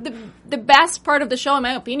 The best part of the show, in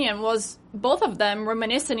my opinion, was both of them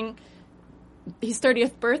reminiscing his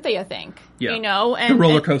 30th birthday, I think. Yeah. And the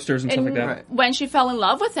roller coasters and stuff like that. Right. When she fell in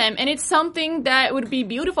love with him, and it's something that would be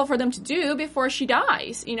beautiful for them to do before she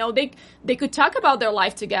dies. They could talk about their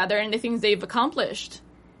life together and the things they've accomplished.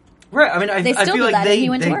 Right. I They still feel do like that, and they he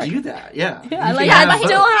went to work. do that. Yeah. Yeah, You yeah, can but have he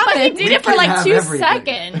still both. have But he it. did We it for can 2 have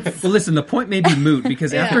everything. seconds. Well, listen, the point may be moot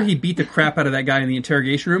because after he beat the crap out of that guy in the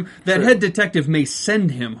interrogation room, that head detective may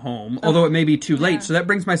send him home, although it may be too late. So that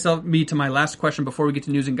brings me to my last question before we get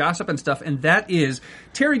to news and gossip and stuff, and that is,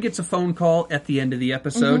 Terry gets a phone call at the end of the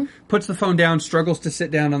episode, puts the phone down, struggles to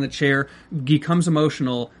sit down on the chair, becomes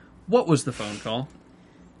emotional. What was the phone call?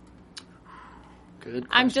 Good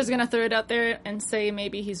I'm question. just going to throw it out there and say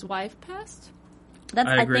maybe his wife passed. That's,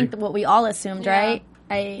 I I agree. think, what we all assumed, Yeah.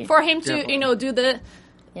 right? For him to, Definitely. do the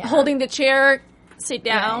Yeah. holding the chair, sit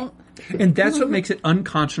down. And that's what makes it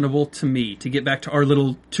unconscionable to me, to get back to our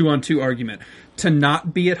little 2-on-2 argument, to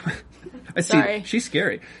not be at I see, Sorry. she's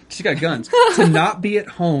scary. She's got guns. To not be at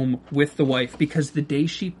home with the wife because the day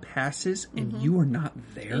she passes and you are not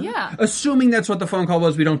there. Yeah. Assuming that's what the phone call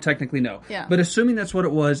was, we don't technically know. Yeah. But assuming that's what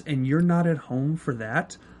it was and you're not at home for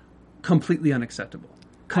that, completely unacceptable.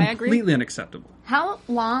 I agree. Completely unacceptable. How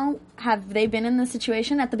long have they been in this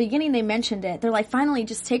situation? At the beginning, they mentioned it. They're like, finally,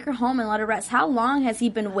 just take her home and let her rest. How long has he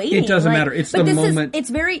been waiting? It doesn't matter. It's but the this moment- It's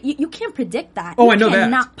very. You can't predict that. Oh, you I know that.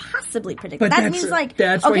 cannot possibly predict But that. That that's- means like,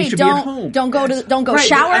 that's why okay, you should be at don't home. don't go Right,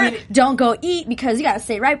 shower, but, don't go eat because you got to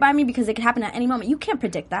stay right by me because it could happen at any moment. You can't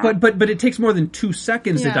predict that. But it takes more than 2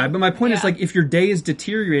 seconds to Yeah. die. But my point is, Yeah. like, if your day is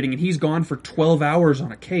deteriorating and he's gone for 12 hours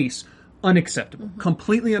on a case, unacceptable.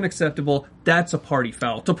 Completely unacceptable. That's a party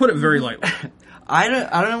foul, to put it very lightly. I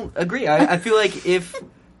don't agree. I feel like if,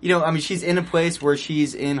 she's in a place where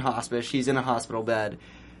she's in hospice, she's in a hospital bed,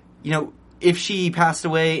 if she passed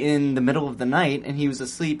away in the middle of the night and he was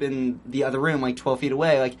asleep in the other room, 12 feet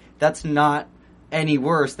away, that's not any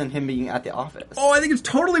worse than him being at the office. Oh, I think it's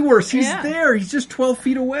totally worse. He's Yeah. there. He's just 12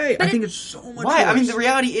 feet away. I think it's so much Why? worse. The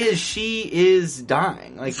reality is she is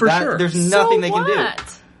dying. For sure. There's nothing So they can do.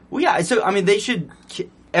 what? Well, yeah, so, they should,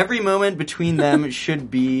 every moment between them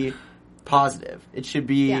should be positive. It should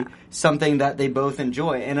be something that they both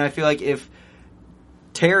enjoy. And I feel like if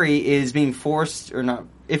Terry is being forced, or not,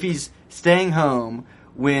 if he's staying home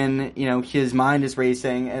when, his mind is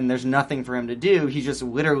racing and there's nothing for him to do, he's just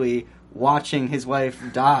literally watching his wife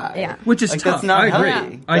die. Yeah. Which is tough. That's not I agree.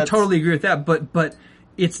 healthy. I totally agree with that. But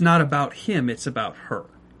it's not about him. It's about her.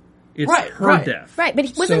 It's Right, her right. death. Right, but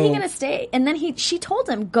wasn't he So- going to stay? And then she told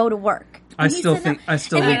him, go to work. I And he still said think no. I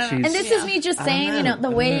still and, think and she's. this is me just saying, you know, the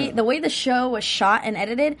way the show was shot and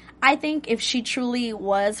edited. I think if she truly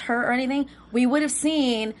was her or anything, we would have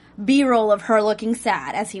seen B-roll of her looking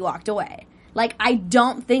sad as he walked away. Like, I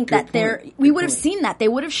don't think that we would have seen that. They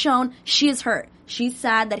would have shown she is hurt. She's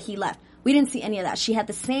sad that he left. We didn't see any of that. She had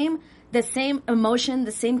the same emotion,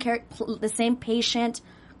 the same patient,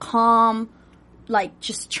 calm, like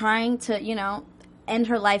just trying to, you know, end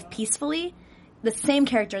her life peacefully. The same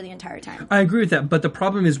character the entire time. I agree with that, but the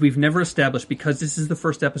problem is we've never established, because this is the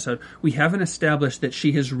first episode, we haven't established that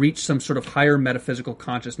she has reached some sort of higher metaphysical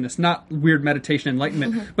consciousness, not weird meditation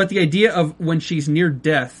enlightenment, but the idea of when she's near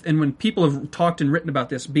death, and when people have talked and written about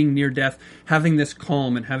this, being near death, having this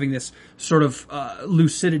calm and having this sort of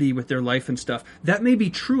lucidity with their life and stuff, that may be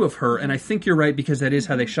true of her, and I think you're right because that is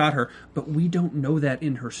how they shot her, but we don't know that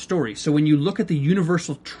in her story. So when you look at the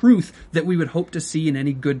universal truth that we would hope to see in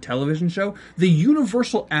any good television show, the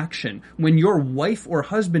universal action when your wife or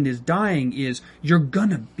husband is dying is you're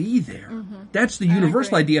gonna be there. That's the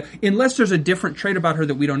universal idea, unless there's a different trait about her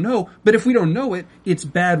that we don't know. But if we don't know it, it's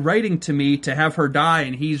bad writing to me to have her die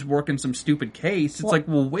and he's working some stupid case. It's like,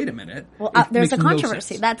 well, wait a minute. Well, It there's a makes no controversy.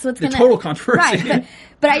 sense. That's what's the going to total controversy. Right,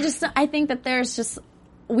 but I think that there's just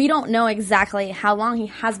we don't know exactly how long he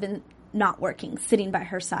has been not working, sitting by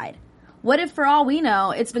her side. What if, for all we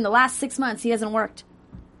know, it's been the last 6 months he hasn't worked?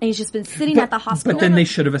 And he's just been sitting at the hospital. But then they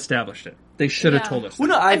should have established it. They should have told us. Well,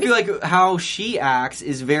 no, I feel like how she acts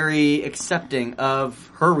is very accepting of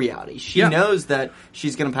her reality. She Yeah. knows that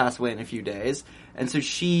she's going to pass away in a few days, and so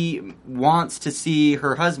she wants to see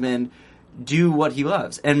her husband do what he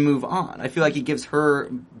loves and move on. I feel like it gives her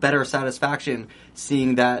better satisfaction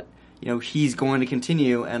seeing that, you know, he's going to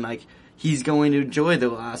continue and like he's going to enjoy the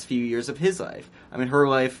last few years of his life. I mean, her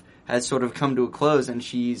life has sort of come to a close, and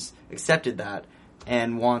she's accepted that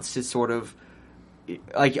and wants to sort of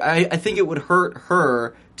like I think it would hurt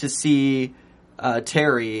her to see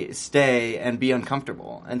Terry stay and be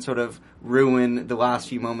uncomfortable and sort of ruin the last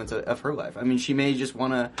few moments of her life. I mean, she may just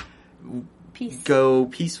want to go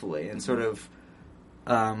peacefully and sort of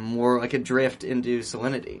more like a drift into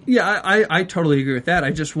salinity. Yeah, I totally agree with that.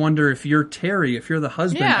 I just wonder if you're Terry, if you're the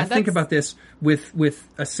husband. Yeah, I think about this with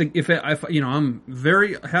if you know, I'm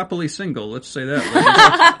very happily single. Let's say that,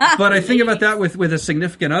 ladies. But I think about that with a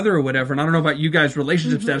significant other or whatever. And I don't know about you guys'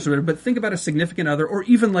 relationship status or whatever. But think about a significant other, or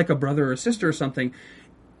even like a brother or a sister or something.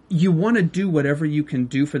 You want to do whatever you can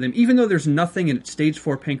do for them. Even though there's nothing and it's stage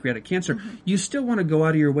 4 pancreatic cancer, you still want to go out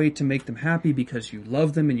of your way to make them happy because you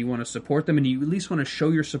love them and you want to support them and you at least want to show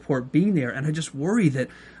your support being there. And I just worry that,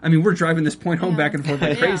 I mean, we're driving this point home back and forth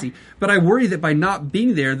like crazy, but I worry that by not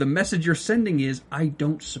being there, the message you're sending is, I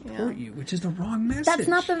don't support you, which is the wrong message. That's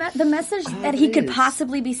not the message that he could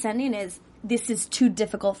possibly be sending is, this is too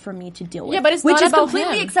difficult for me to deal with. Yeah, but it's which not is about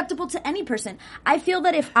completely him. acceptable to any person. I feel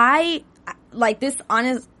that if I, like this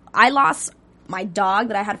honest, I lost my dog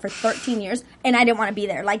that I had for 13 years, and I didn't want to be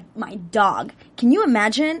there. Like, my dog. Can you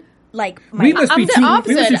imagine? Like, my We must I'm be the too.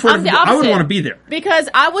 opposite. We must be I'm the I would opposite. want to be there. Because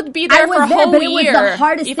I would be I there for was a there, whole but it was year the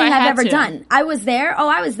hardest if thing I I've had ever to. done. I was there. Oh,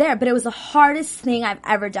 I was there, but it was the hardest thing I've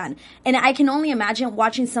ever done. And I can only imagine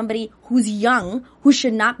watching somebody who's young, who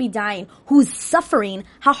should not be dying, who's suffering,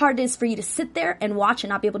 how hard it is for you to sit there and watch and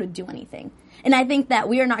not be able to do anything. And I think that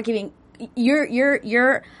we are not giving.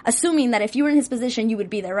 You're assuming that if you were in his position, you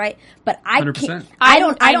would be there, right? But I 100%. can't. I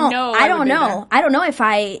don't I know. know I I don't would be know. there. I don't know if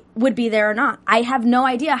I would be there or not. I have no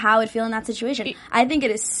idea how I would feel in that situation. I think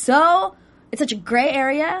it's such a gray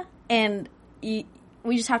area, and we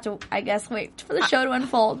just have to, I guess, wait for the show to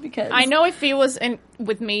unfold because I know if he was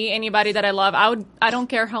with me, anybody that I love, I don't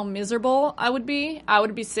care how miserable I would be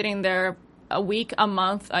sitting there a week, a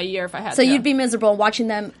month, a year if I had So to. you'd be miserable watching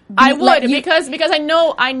them. I would because I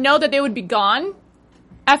know that they would be gone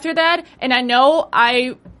after that, and I know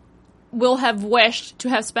I will have wished to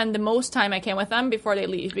have spent the most time I can with them before they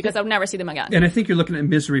leave because I'll never see them again. And I think you're looking at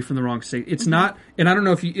misery from the wrong state. It's not, and I don't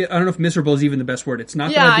know if miserable is even the best word. It's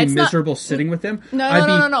not Yeah, that I'd it's be not- miserable sitting with them. No,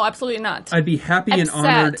 absolutely not. I'd be happy and Upset.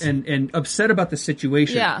 honored and upset about the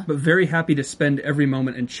situation, Yeah. but very happy to spend every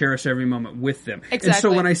moment and cherish every moment with them. And so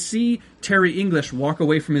Exactly. when I see Terry English walk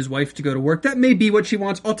away from his wife to go to work, that may be what she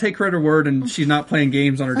wants. I'll take her at her word, and she's not playing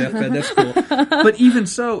games on her deathbed. That's cool. But even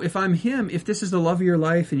so, if I'm him, if this is the love of your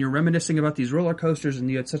life and you're reminiscing about these roller coasters and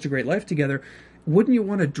you had such a great life together, wouldn't you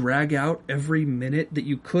want to drag out every minute that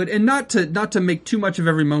you could, and not to make too much of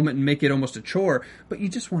every moment and make it almost a chore, but you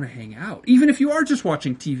just want to hang out. Even if you are just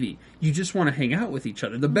watching TV, you just want to hang out with each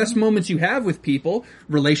other. The best moments you have with people,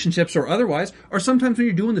 relationships or otherwise, are sometimes when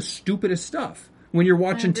you're doing the stupidest stuff. when you're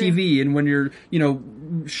watching TV and when you're,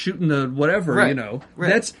 shooting the whatever, Right.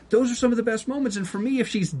 Right. Those are some of the best moments. And for me, if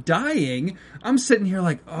she's dying, I'm sitting here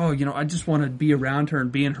like, I just want to be around her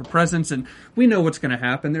and be in her presence. And we know what's going to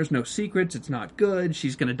happen. There's no secrets. It's not good.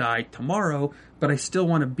 She's going to die tomorrow. But I still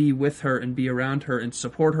want to be with her and be around her and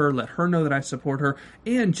support her, let her know that I support her,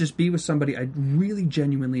 and just be with somebody I really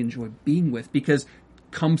genuinely enjoy being with, because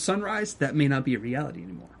come sunrise, that may not be a reality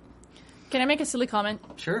anymore. Can I make a silly comment?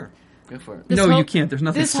 Sure. Go for it. No, you can't. There's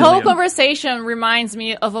nothing This silly whole on- conversation reminds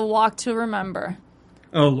me of A Walk to Remember.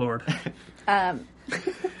 Oh, Lord.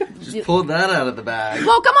 Just pulled that out of the bag.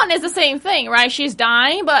 Well, come on, it's the same thing, right? She's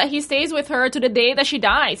dying, but he stays with her to the day that she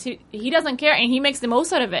dies. He doesn't care, and he makes the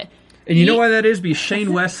most out of it. And you know why that is? Because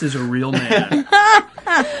Shane West is a real man.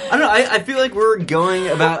 I don't know. I feel like we're going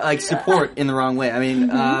about support in the wrong way. I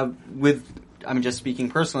mean, just speaking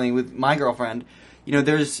personally with my girlfriend,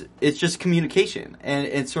 it's just communication and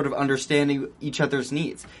it's sort of understanding each other's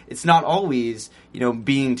needs. It's not always,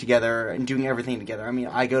 being together and doing everything together. I mean,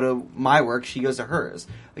 I go to my work, she goes to hers.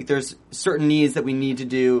 Like, there's certain needs that we need to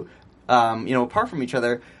do, apart from each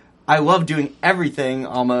other. I love doing everything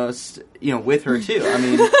almost, with her too. I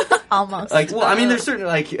mean, Almost. There's certain,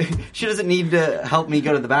 she doesn't need to help me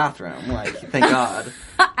go to the bathroom, thank God.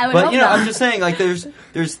 I would hope not. I'm just saying,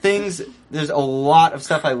 there's a lot of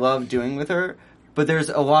stuff I love doing with her, but there's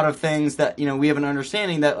a lot of things that, we have an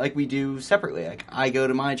understanding that, we do separately. I go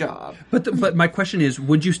to my job. But my question is,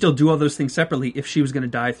 would you still do all those things separately if she was going to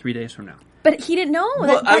die 3 days from now? But he didn't know.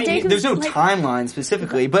 Well, that day he there's no was, timeline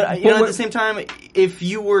specifically, but at the same time, if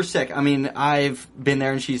you were sick, I've been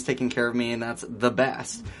there and she's taking care of me, and that's the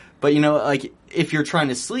best. But if you're trying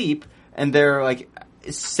to sleep and they're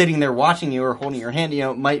sitting there watching you or holding your hand,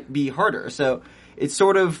 it might be harder. So it's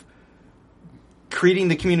sort of creating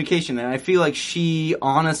the communication, and I feel like she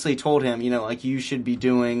honestly told him, you should be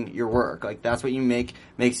doing your work. That's what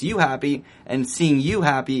makes you happy, and seeing you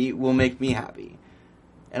happy will make me happy.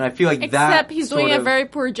 And I feel like Except he's doing a very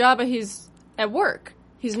poor job at work.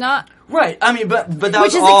 He's not... Right. I mean, but that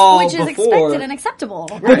which was all which is before. expected and acceptable.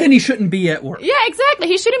 Right. But then he shouldn't be at work. Yeah, exactly.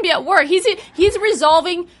 He shouldn't be at work. He's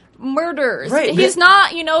resolving murders. Right, He's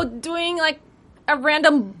not, doing a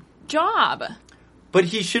random job. But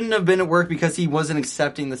he shouldn't have been at work because he wasn't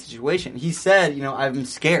accepting the situation. He said, I'm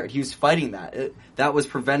scared. He was fighting that. That was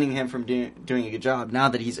preventing him from doing a good job. Now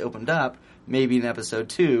that he's opened up, maybe in episode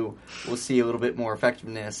 2, we'll see a little bit more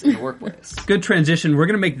effectiveness in the workplace. Good transition. We're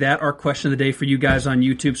going to make that our question of the day for you guys on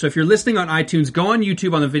YouTube. So if you're listening on iTunes, go on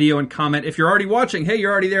YouTube on the video and comment. If you're already watching, hey,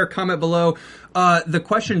 you're already there, comment below. The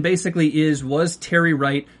question basically is, was Terry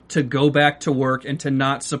right to go back to work and to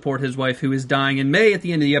not support his wife who is dying and may at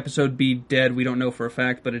the end of the episode be dead? We don't know for a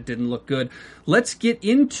fact, but it didn't look good. Let's get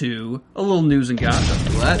into a little news and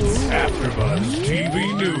gossip. Let's. AfterBuzz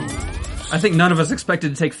TV News. I think none of us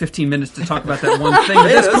expected to take 15 minutes to talk about that one thing. But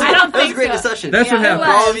Yeah, that's that was, I don't that was think a great so. discussion. That's what Yeah, happened.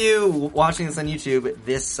 For all of you watching this on YouTube,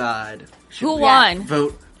 this side. Who won?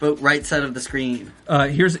 Vote right side of the screen.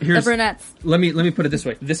 Here's The brunettes. let me put it this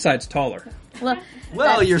way. This side's taller. Well,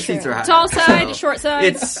 Well, that's your true. seats are high. Tall side, short side.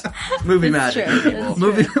 It's movie magic. true.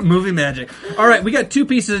 people. It's Movie magic. All right, we got 2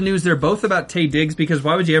 pieces of news. They're both about Taye Diggs, because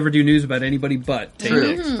why would you ever do news about anybody but Taye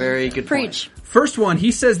True. Diggs? Very good Preach. point. First one,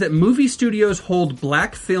 he says that movie studios hold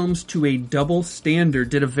black films to a double standard.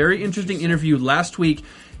 Did a very interesting interview last week.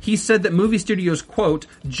 He said that movie studios, quote,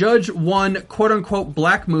 judge one quote-unquote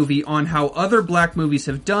black movie on how other black movies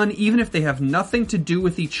have done, even if they have nothing to do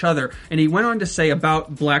with each other. And he went on to say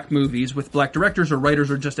about black movies with black directors or writers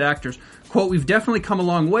or just actors, quote, we've definitely come a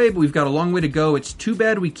long way, but we've got a long way to go. It's too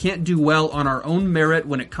bad we can't do well on our own merit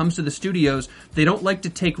when it comes to the studios. They don't like to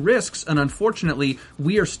take risks, and unfortunately,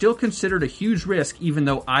 we are still considered a huge risk, even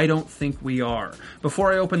though I don't think we are.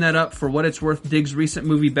 Before I open that up, for what it's worth, Diggs' recent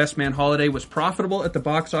movie Best Man Holiday was profitable at the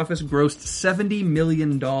box office, grossed $70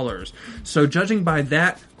 million. So judging by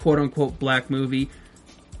that quote-unquote black movie,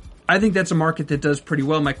 I think that's a market that does pretty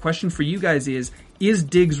well. My question for you guys is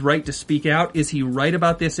Diggs right to speak out? Is he right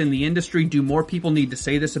about this in the industry? Do more people need to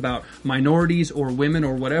say this about minorities or women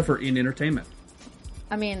or whatever in entertainment?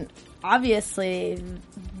 I mean, obviously,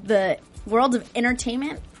 the world of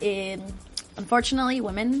entertainment, unfortunately,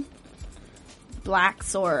 women,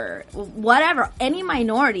 blacks, or whatever, any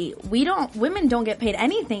minority, women don't get paid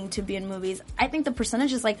anything to be in movies. I think the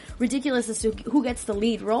percentage is ridiculous as to who gets the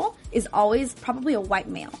lead role is always probably a white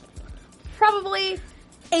male. Probably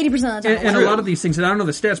 80% of the time. And a lot of these things, and I don't know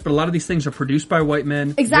the stats, but a lot of these things are produced by white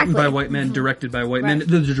men, Exactly. written by white men, directed by white men. Right.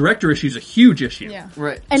 The director issue is a huge issue. Yeah.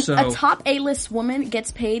 Right. And So- a top A-list woman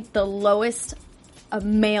gets paid the lowest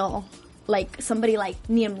male, like somebody like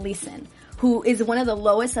Liam Neeson, who is one of the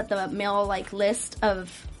lowest at the male list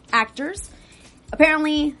of actors.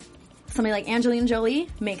 apparently somebody like Angelina Jolie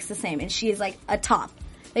makes the same, and she is like a top.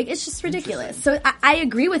 Like, it's just ridiculous. So I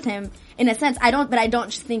agree with him in a sense. I don't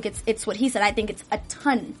just think it's what he said. I think it's a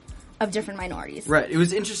ton of different minorities. Right. It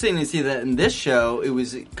was interesting to see that in this show, it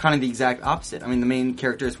was kind of the exact opposite. I mean, the main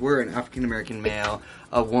characters were an African American male,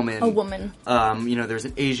 a woman. There's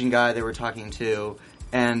an Asian guy they were talking to,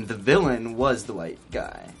 and the villain was the white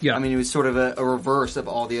guy. Yeah. I mean, it was sort of a reverse of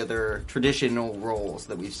all the other traditional roles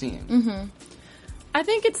that we've seen. Mm-hmm. I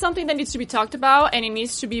think it's something that needs to be talked about, and it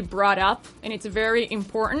needs to be brought up, and it's very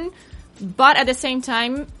important. But at the same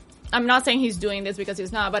time, I'm not saying he's doing this because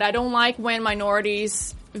he's not, but I don't like when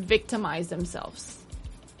minorities victimize themselves.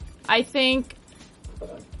 I think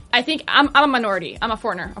I'm a minority. I'm a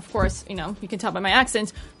foreigner, of course, you can tell by my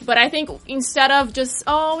accent. But I think instead of just,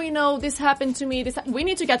 this happened to me, we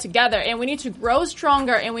need to get together and we need to grow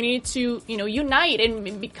stronger and we need to, unite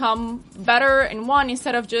and become better in one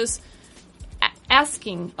instead of just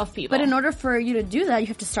asking of people. But in order for you to do that, you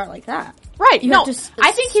have to start like that. Right.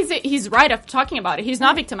 I think he's right of talking about it. He's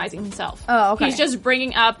not victimizing himself. Oh, okay. He's just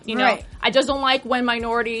bringing up, Right. I just don't like when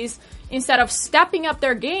minorities, instead of stepping up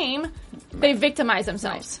their game, they victimize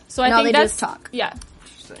themselves. So I think they that's just talk. Yeah.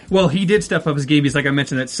 Well, he did step up his game. He's like I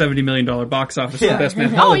mentioned, that $70 million box office for Best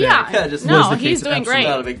Man Oh Holiday. yeah. just no, was the he's case. doing Absolutely great.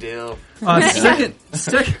 Not a big deal.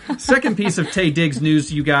 Second piece of Taye Diggs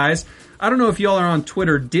news, you guys. I don't know if y'all are on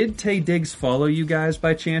Twitter. Did Taye Diggs follow you guys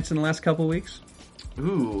by chance in the last couple of weeks?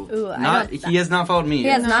 Ooh, I he has not followed me He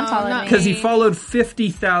yet. has not followed me. Because he followed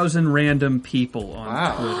 50,000 random people on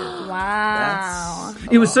Wow. Twitter. Wow.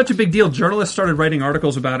 It was such a big deal. Journalists started writing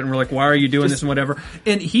articles about it and were like, why are you doing this and whatever.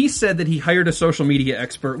 And he said that he hired a social media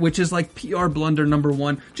expert, which is like PR blunder number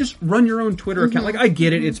one. Just run your own Twitter account. Like, I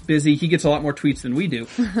get it. It's busy. He gets a lot more tweets than we do.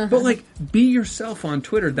 But like, be yourself on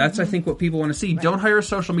Twitter. That's, I think, what people want to see. Don't hire a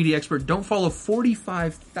social media expert. Don't follow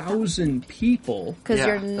 45,000 people. Because Yeah,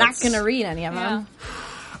 you're not that's- going to read any of Yeah. them.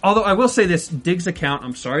 Although I will say this, Diggs' account,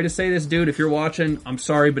 I'm sorry to say this, dude, if you're watching, I'm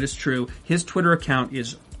sorry, but it's true. His Twitter account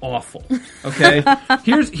is awful. Okay?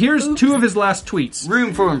 Here's two of his last tweets.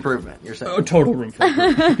 Room for improvement, you're saying. Oh, total room for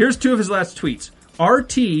improvement. Here's two of his last tweets.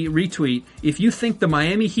 RT retweet, if you think the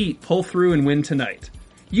Miami Heat pull through and win tonight.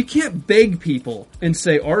 You can't beg people and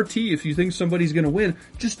say, RT, if you think somebody's going to win,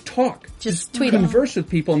 just talk. Just tweet it. Converse with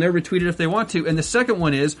people and they'll retweet it if they want to. And the second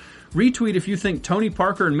one is, retweet if you think Tony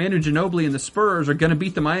Parker and Manu Ginobili and the Spurs are going to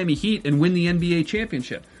beat the Miami Heat and win the NBA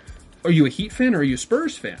championship. Are you a Heat fan or are you a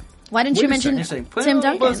Spurs fan? Why didn't Wait you a mention You're saying put Tim it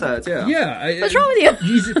on Duncan? both sides, yeah. Yeah. What's wrong with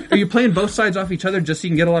you? Are you playing both sides off each other just so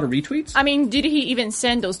you can get a lot of retweets? I mean, did he even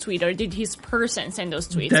send those tweets, or did his person send those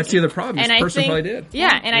tweets? That's the other problem. His And I person think, probably did.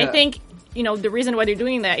 Yeah, and I Yeah. think, the reason why they're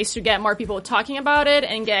doing that is to get more people talking about it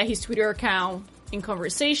and get his Twitter account in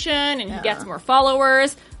conversation, and he gets more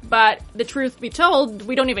followers. But the truth be told,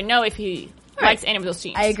 we don't even know if he likes any of those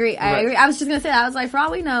teams. I agree. I was just going to say that. I was like, for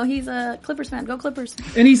all we know, he's a Clippers fan. Go Clippers.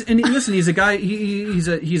 And listen, he's a guy. He's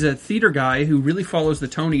a theater guy who really follows the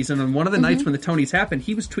Tonys. And on one of the nights when the Tonys happened,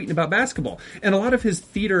 he was tweeting about basketball. And a lot of his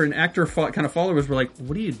theater and actor kind of followers were like,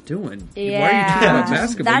 "What are you doing? Why are you tweeting about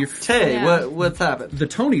basketball? That's- Tay, Yeah. what's happened? The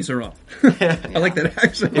Tonys are up." I like that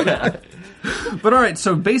accent. But all right,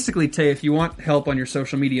 so basically, Tay, if you want help on your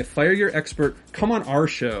social media, fire your expert. Come on our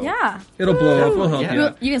show. Yeah. It'll blow up. We'll help Yeah. you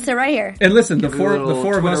out. You can sit right here. And listen, the Give it a four little of us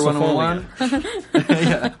Twitter will follow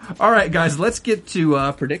 101. you. All right, guys, let's get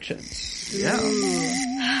to predictions. Yeah.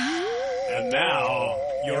 And now,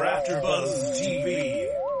 your AfterBuzz TV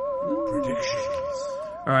predictions.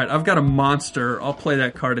 All right, I've got a monster. I'll play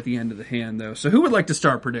that card at the end of the hand, though. So who would like to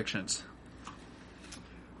start predictions?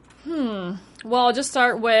 Well, I'll just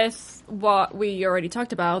start with what we already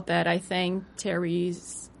talked about, that I think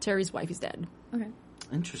Terry's wife is dead. Okay.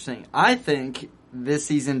 Interesting. I think this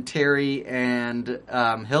season Terry and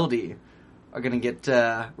Hildy are going to get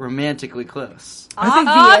romantically close. I think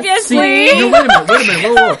Obviously! No, wait a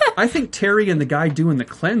minute. Whoa. I think Terry and the guy doing the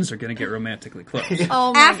cleanse are going to get romantically close.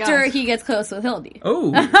 Oh my After gosh. he gets close with Hildy.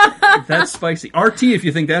 Oh, that's spicy. RT, if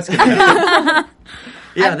you think that's going to happen.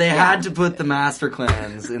 Yeah, they had to put the master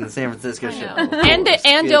cleanse in the San Francisco show. And the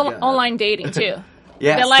Good God. online dating, too.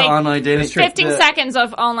 Yes, They're like the online dating. 15 The- seconds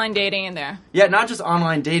of online dating in there. Yeah, not just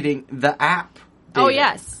online dating, the app dating. Oh,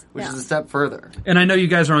 yes. Which Yeah. is a step further. And I know you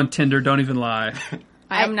guys are on Tinder. Don't even lie.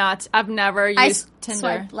 I'm not. I've never I used Tinder.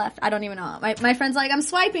 swiped left. I don't even know. My friend's like, I'm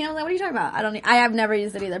swiping. I'm like, what are you talking about? I have never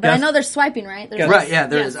used it either. But Yes. I know there's swiping, right? There's Right, yeah,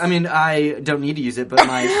 there Yes. is. I mean, I don't need to use it, but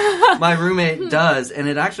my roommate does, and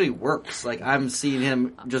it actually works. Like, I'm seeing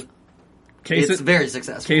him just... It's very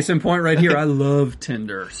successful. Case in point right here, I love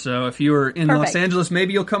Tinder. So if you are in Los Perfect. Angeles,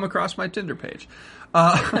 maybe you'll come across my Tinder page.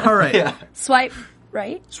 All right. Yeah. Swipe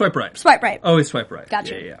right. Swipe right. Swipe right. Always swipe right.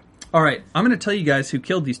 Gotcha. Yeah. All right, I'm going to tell you guys who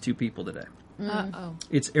killed these two people today. Uh-oh.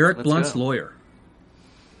 It's Eric Let's Blunt's go. lawyer.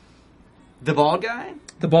 The bald guy?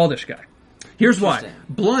 The baldish guy. Here's why. Interesting.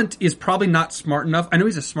 Blunt is probably not smart enough. I know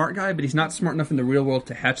he's a smart guy, but he's not smart enough in the real world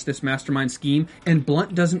to hatch this mastermind scheme. And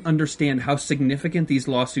Blunt doesn't understand how significant these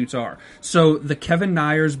lawsuits are. So the Kevin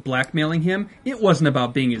Nyers blackmailing him, it wasn't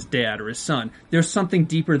about being his dad or his son. There's something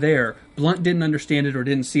deeper there. Blunt didn't understand it or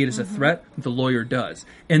didn't see it as a threat. The lawyer does.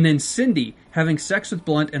 And then Cindy having sex with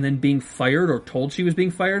Blunt and then being fired or told she was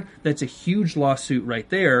being fired, that's a huge lawsuit right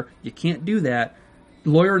there. You can't do that.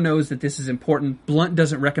 Lawyer knows that this is important. Blunt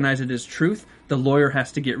doesn't recognize it as truth. The lawyer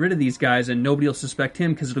has to get rid of these guys, and nobody will suspect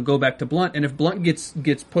him because it'll go back to Blunt. And if Blunt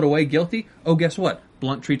gets put away guilty, oh, guess what?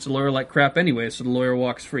 Blunt treats the lawyer like crap anyway, so the lawyer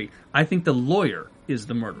walks free. I think the lawyer is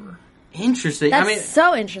the murderer. Interesting. That's I mean,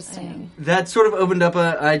 so interesting. that sort of opened up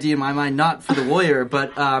an idea in my mind, not for the lawyer,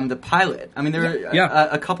 but the pilot. I mean, there were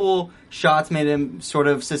a couple shots made him sort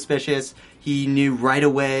of suspicious. He knew right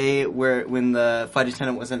away when the flight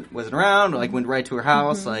attendant wasn't around, like went right to her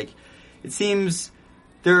house. Like, it seems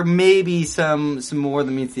there may be some more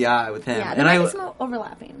than meets the eye with him. Yeah, there might be some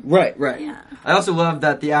overlapping. Right. Yeah. I also love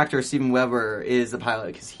that the actor Steven Weber is the pilot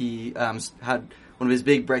because he had one of his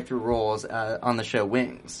big breakthrough roles on the show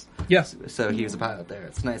Wings. Yes. So he was a pilot there.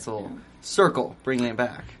 It's a nice little circle, bringing it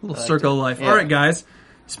back. Little circle of life. Yeah. All right, guys.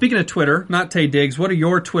 Speaking of Twitter, not Tay Diggs, what are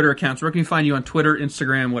your Twitter accounts? Where can you find you on Twitter,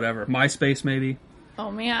 Instagram, whatever? MySpace, maybe? Oh,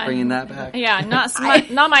 man. Bringing that back. Yeah, not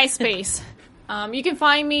MySpace. You can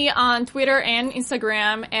find me on Twitter and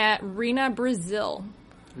Instagram at Rena Brazil.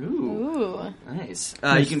 Ooh. Nice.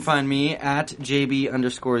 You can find me at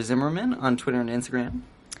JB_Zimmerman on Twitter and Instagram.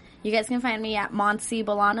 You guys can find me at Monse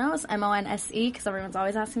Bolanos, Monse, because everyone's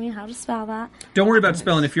always asking me how to spell that. Don't worry about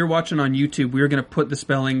spelling. If you're watching on YouTube, we're going to put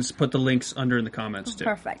the links under in the comments, too.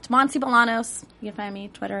 Perfect. Monse Bolanos. You can find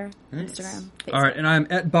me Twitter, Instagram, Facebook. All right, and I'm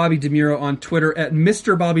at Bobby DeMuro on Twitter, at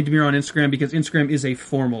Mr. Bobby DeMuro on Instagram, because Instagram is a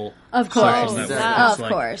formal Of course. social network. Exactly. It's Of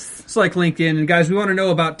course. It's like LinkedIn. And guys, we want to know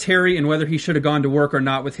about Terry and whether he should have gone to work or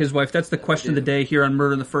not with his wife. That's the question of the day here on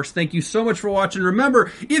Murder in the First. Thank you so much for watching.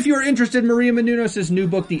 Remember, if you're interested, Maria Menounos' new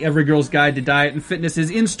book, The Every Girl's Guide to Diet and Fitness, is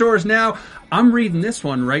in stores now. I'm reading this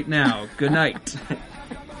one right now. Good night.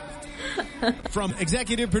 From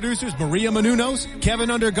executive producers Maria Menounos, Kevin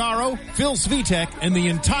Undergaro, Phil Svitek, and the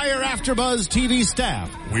entire AfterBuzz TV staff,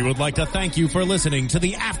 we would like to thank you for listening to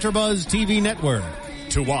the AfterBuzz TV network.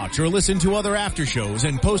 To watch or listen to other after shows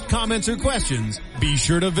and post comments or questions, be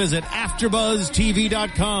sure to visit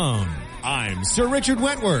AfterBuzzTV.com. I'm Sir Richard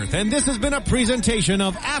Wentworth, and this has been a presentation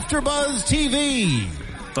of AfterBuzz TV.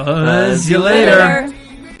 Buzz you later.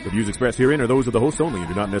 The views expressed herein are those of the hosts only and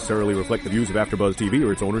do not necessarily reflect the views of AfterBuzz TV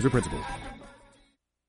or its owners or principals.